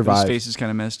 He did Yeah. But survive. his face is kind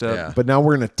of messed up. Yeah. But now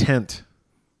we're in a tent.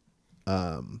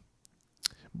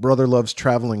 Brother Love's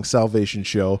Traveling Salvation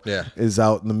Show Yeah. is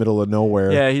out in the middle of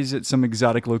nowhere. Yeah. He's at some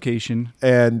exotic location.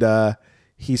 And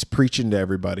he's preaching to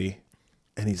everybody.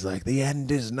 And he's like, the end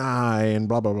is nigh, and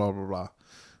blah, blah, blah, blah, blah.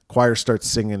 Choir starts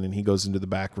singing, and he goes into the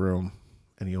back room,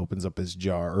 and he opens up his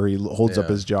jar, or he holds up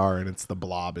Yeah. his jar, and it's the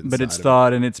blob inside But it's of it.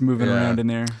 thawed and it's moving Yeah. around in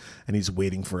there. And he's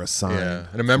waiting for a sign. Yeah.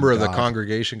 And a member from of the God.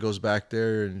 congregation goes back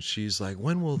there, and she's like,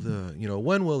 when will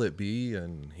it be?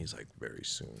 And he's like, very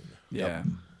soon. Yeah.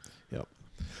 Yep.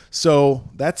 So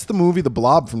that's the movie The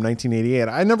Blob from 1988.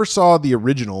 I never saw the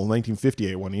original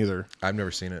 1958 one either. I've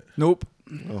never seen it. Nope.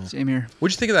 Oh. Same here.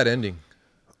 What'd you think of that ending?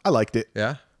 I liked it.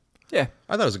 Yeah. Yeah.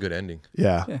 I thought it was a good ending.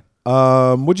 Yeah.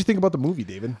 Yeah. What'd you think about the movie,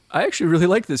 David? I actually really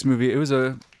liked this movie.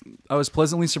 I was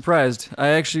pleasantly surprised. I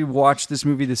actually watched this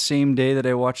movie the same day that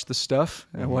I watched The Stuff.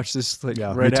 I watched this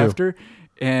Yeah, me right too. after.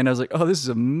 And I was like, oh, this is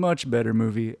a much better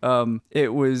movie.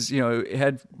 It was, it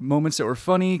had moments that were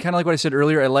funny, kind of like what I said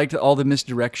earlier. I liked all the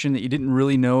misdirection that you didn't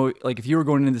really know. Like, if you were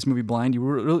going into this movie blind, you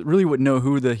really wouldn't know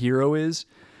who the hero is.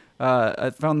 I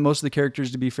found most of the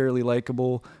characters to be fairly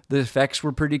likable. The effects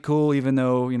were pretty cool, even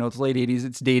though, it's late 80s.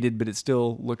 It's dated, but it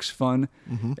still looks fun.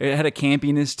 Mm-hmm. It had a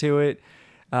campiness to it.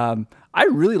 I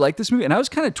really like this movie, and I was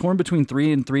kind of torn between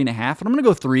 3 and 3.5, and I'm going to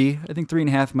go 3. I think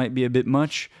 3.5 might be a bit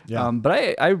much. Yeah.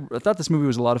 But I thought this movie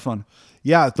was a lot of fun.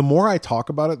 Yeah, the more I talk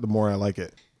about it, the more I like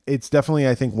it. It's definitely,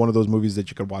 I think, one of those movies that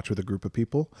you could watch with a group of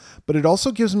people. But it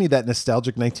also gives me that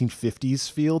nostalgic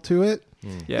 1950s feel to it.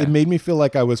 Yeah. It made me feel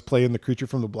like I was playing the Creature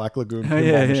from the Black Lagoon pinball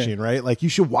yeah. machine, right? Like, you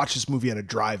should watch this movie at a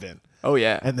drive-in. Oh,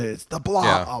 yeah. And then it's the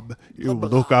blob. You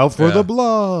look out for Yeah. the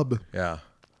blob. Yeah.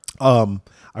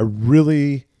 I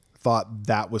really thought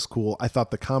that was cool. I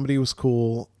thought the comedy was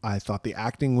cool. I thought the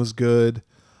acting was good.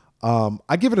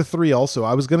 I give it a 3 also.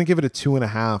 I was going to give it a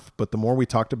 2.5, but the more we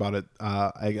talked about it,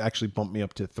 I actually bumped me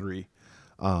up to 3.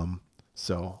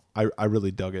 So I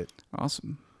really dug it.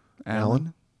 Awesome.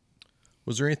 Alan?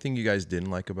 Was there anything you guys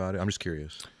didn't like about it? I'm just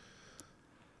curious.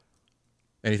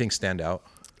 Anything stand out?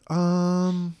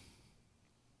 Um,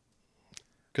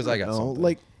 Because I got no, something.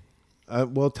 like,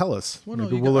 well, tell us. Well, no,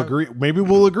 maybe you we'll got- agree. Maybe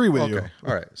we'll agree with you. Okay.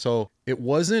 All right. So it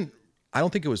wasn't, I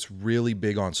don't think it was really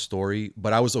big on story,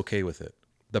 but I was okay with it.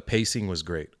 The pacing was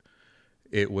great.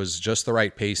 It was just the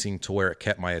right pacing to where it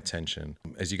kept my attention.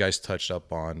 As you guys touched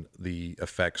up on, the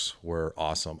effects were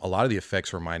awesome. A lot of the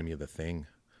effects reminded me of The Thing.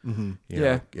 You Yeah,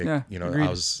 know, yeah, you know, agreed.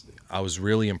 I was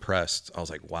really impressed. I was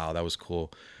like, wow, that was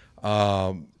cool.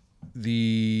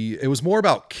 It was more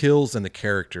about kills than the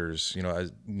characters. You know,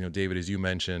 as you know, David, as you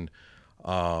mentioned,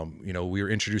 you know, we were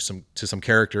introduced to some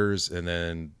characters and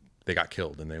then they got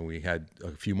killed, and then we had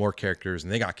a few more characters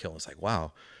and they got killed. It's like,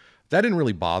 wow, that didn't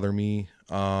really bother me.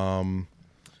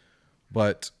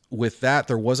 But with that,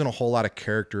 there wasn't a whole lot of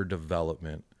character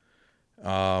development.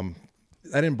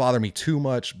 That didn't bother me too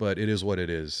much, but it is what it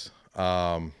is.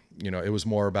 You know, it was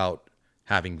more about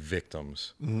having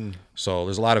victims. So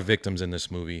there's a lot of victims in this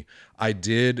movie. I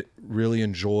did really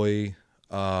enjoy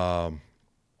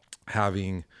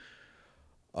having,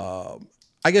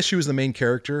 I guess she was the main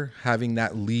character, having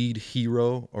that lead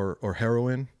hero or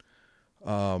heroine.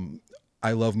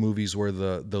 I love movies where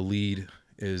the lead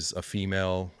is a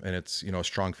female and it's, you know, a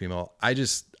strong female. I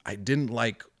didn't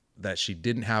like that she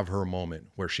didn't have her moment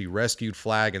where she rescued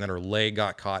Flag and then her leg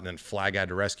got caught and then Flag had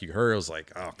to rescue her. It was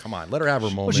like, oh, come on, let her have her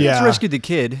moment. She Yeah. just rescued the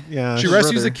kid. Yeah. She Her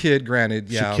rescues brother. a kid, granted.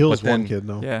 Yeah. She kills but then, one kid,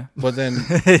 though. Yeah. But then,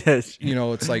 you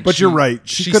know, it's like, But you're right.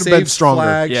 She could have been saves stronger.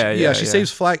 Flag. Yeah, She yeah.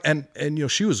 saves Flag. And, you know,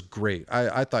 she was great.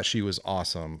 I thought she was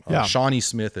awesome. Yeah. Shawnee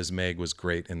Smith as Meg was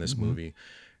great in this movie.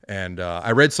 And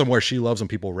I read somewhere she loves when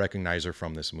people recognize her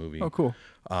from this movie. Oh, cool.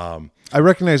 I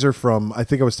recognize her from, I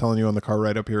think I was telling you on the car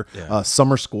ride up here,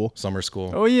 Summer School. Summer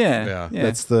School. Oh, yeah. Yeah.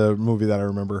 That's the movie that I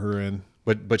remember her in.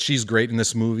 But she's great in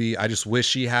this movie. I just wish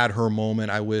she had her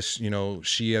moment. I wish, you know,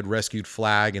 she had rescued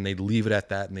Flag and they'd leave it at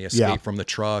that and they escape Yeah. from the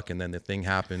truck and then the thing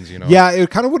happens, you know. Yeah, it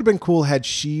kind of would have been cool had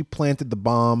she planted the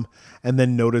bomb and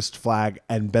then noticed Flag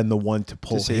and been the one to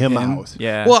pull Save him out.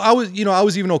 Yeah. Well, I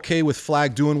was even okay with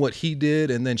Flag doing what he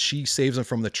did, and then she saves him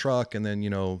from the truck, and then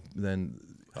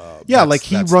Yeah, like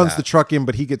he that's runs that. the truck in,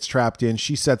 but he gets trapped in.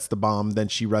 She sets the bomb, then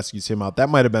she rescues him out. That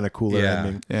might have been a cooler Yeah.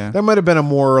 ending. Yeah. That might have been a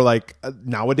more like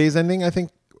nowadays ending. I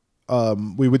think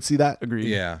we would see that. Agreed.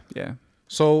 Yeah. Yeah.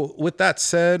 So with that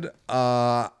said,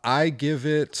 I give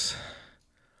it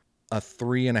a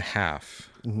 3.5.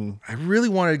 I really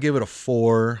wanted to give it a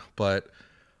 4, but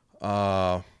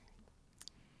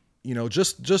you know,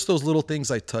 just those little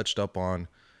things I touched up on,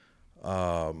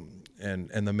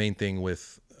 and the main thing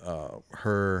with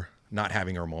her not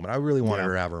having her moment. I really wanted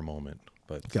her to have her moment,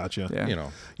 but Gotcha. Yeah.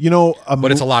 you know, a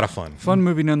but it's a lot of fun. Fun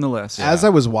movie nonetheless. As I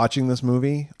was watching this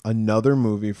movie, another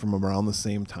movie from around the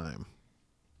same time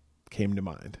came to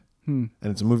mind. And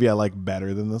it's a movie I like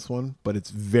better than this one, but it's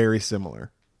very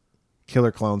similar.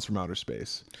 Killer Clowns from Outer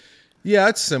Space. Yeah,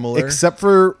 it's similar. Except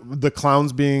for the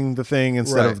clowns being the thing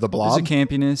instead Right. of the There's blob. a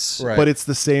campiness. Right. But it's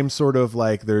the same sort of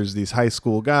like there's these high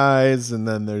school guys and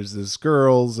then there's this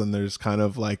girls and there's kind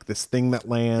of like this thing that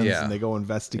lands Yeah. and they go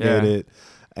investigate Yeah. it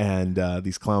and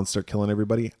these clowns start killing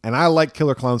everybody. And I like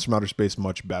Killer Clowns from Outer Space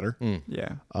much better.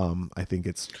 Yeah. I think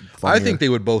it's I funnier. think they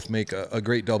would both make a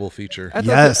great double feature. I thought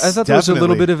Yes, I thought there was a little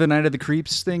definitely. bit of a Night of the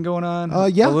Creeps thing going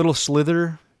on. Yeah. A little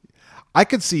Slither. I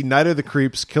could see Night of the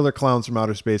Creeps, Killer Clowns from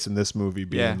Outer Space, and this movie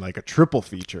being Yeah. like a triple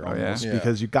feature yeah. almost Yeah.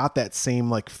 because you got that same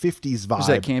like 50s vibe. There's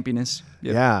that campiness.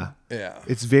 Yep. Yeah. Yeah.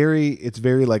 It's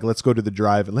very like let's go to the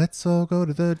drive-in. Let's all go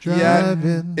to the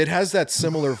drive-in. It has that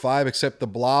similar vibe, except the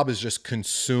blob is just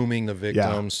consuming the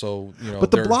victim. Yeah. So, you know, But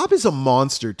the they're- blob is a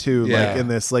monster too. Yeah. Like in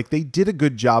this, like they did a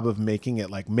good job of making it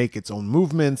like make its own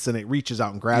movements and it reaches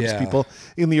out and grabs Yeah. people.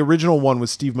 In the original one with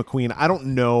Steve McQueen, I don't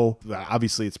know.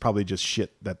 Obviously, it's probably just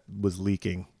shit that was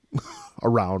leaking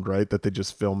around, right? That they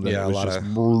just filmed. And Yeah, it was just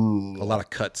a lot of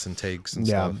cuts and takes and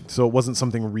yeah. stuff. So it wasn't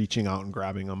something reaching out and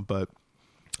grabbing them, but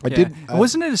I Yeah. did.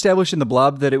 Wasn't it established in the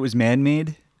Blob that it was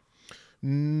man-made?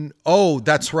 Oh,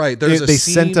 that's right. There's a they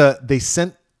scene. sent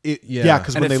it. Yeah. Yeah,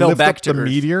 because And when it they fell lift back up to the Earth.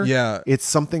 meteor, Yeah. it's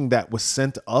something that was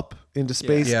sent up into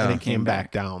space Yeah. and And it came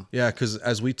back down. Yeah, because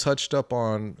as we touched up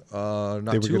on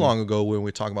not too long ago when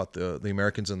we talked about the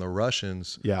Americans and the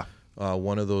Russians, Yeah.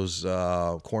 one of those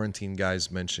quarantine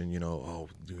guys mentioned,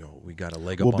 we got a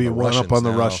leg up We'll on be the one Russians up on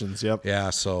the now. Russians. Yep. Yeah,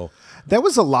 so That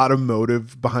was a lot of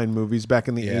motive behind movies back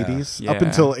in the Yeah. 80s, up Yeah.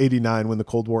 until 89 when the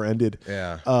Cold War ended.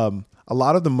 yeah, A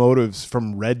lot of the motives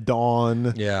from Red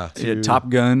Dawn, yeah, Top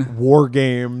Gun. War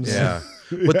Games. yeah.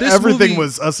 But this everything movie-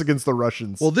 was us against the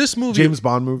Russians. Well, this movie, James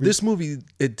Bond movie. This movie,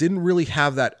 it didn't really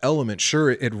have that element.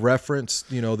 Sure, it referenced,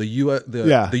 the U.S.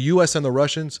 Yeah. the U.S. and the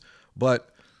Russians, but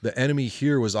the enemy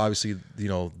here was obviously,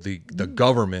 the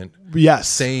government Yes.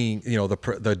 saying,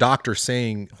 the doctor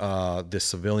saying the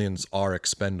civilians are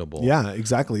expendable. Yeah,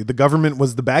 exactly. The government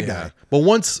was the bad Yeah. guy. But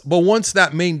once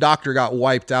that main doctor got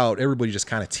wiped out, everybody just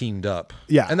kind of teamed up.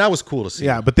 Yeah. and that was cool to see.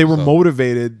 Yeah, but they were So,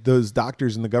 motivated. Those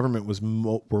doctors in the government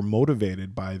were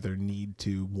motivated by their need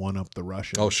to one up the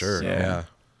Russians. Oh sure, yeah.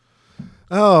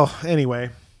 Oh,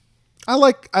 anyway, I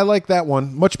like that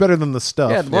one much better than the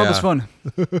stuff. Yeah, the world was Yeah. fun.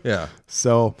 Yeah.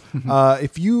 So,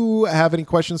 if you have any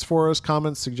questions for us,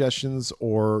 comments, suggestions,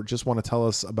 or just want to tell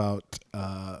us about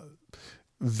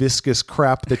viscous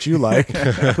crap that you like,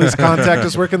 please contact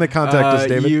us. Where can they contact us,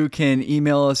 David? You can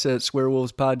email us at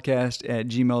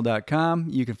swearwolvespodcast@gmail.com.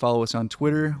 You can follow us on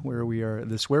Twitter, where we are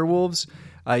the Swearwolves.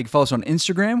 You can follow us on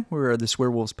Instagram, where we are the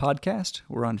Swearwolves Podcast.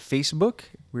 We're on Facebook.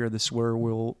 We are the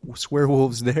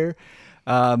Swearwolves there.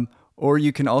 Or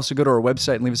you can also go to our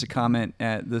website and leave us a comment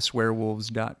at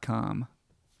theswearwolves.com.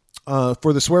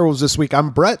 For the Swearwolves this week,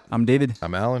 I'm Brett. I'm David.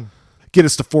 I'm Alan. Get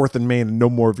us to 4th and Main and no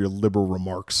more of your liberal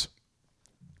remarks,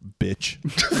 bitch.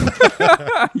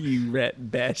 You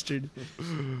rat bastard.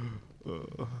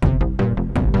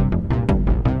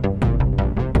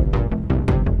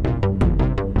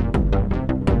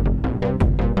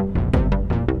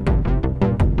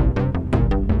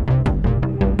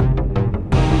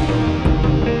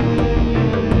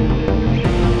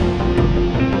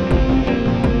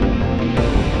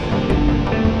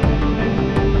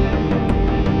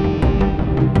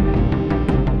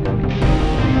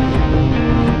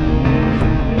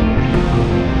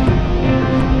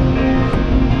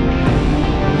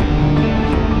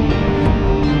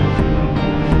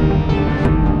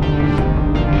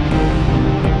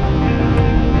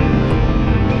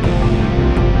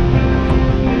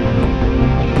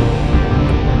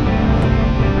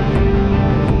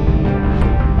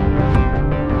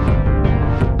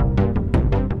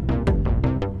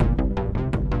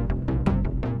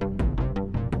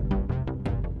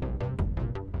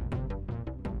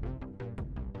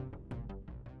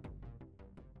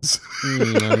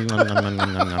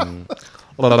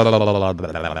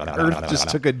 Earth just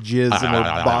took a jizz and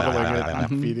we're bottling it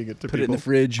and feeding it to Put it in people. the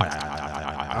fridge. All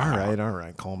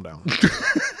right, calm down.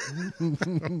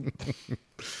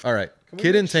 All right.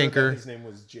 Kid and Tanker. His name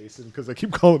was Jason because I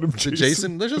keep calling him Jason.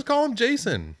 Jason. Let's just call him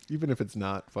Jason. Even if it's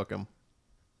not, fuck him.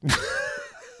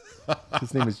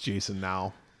 His name is Jason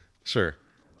now. Sure.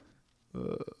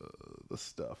 The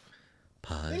stuff.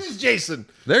 His name is Jason.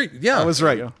 There. Yeah. I was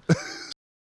right. There you go.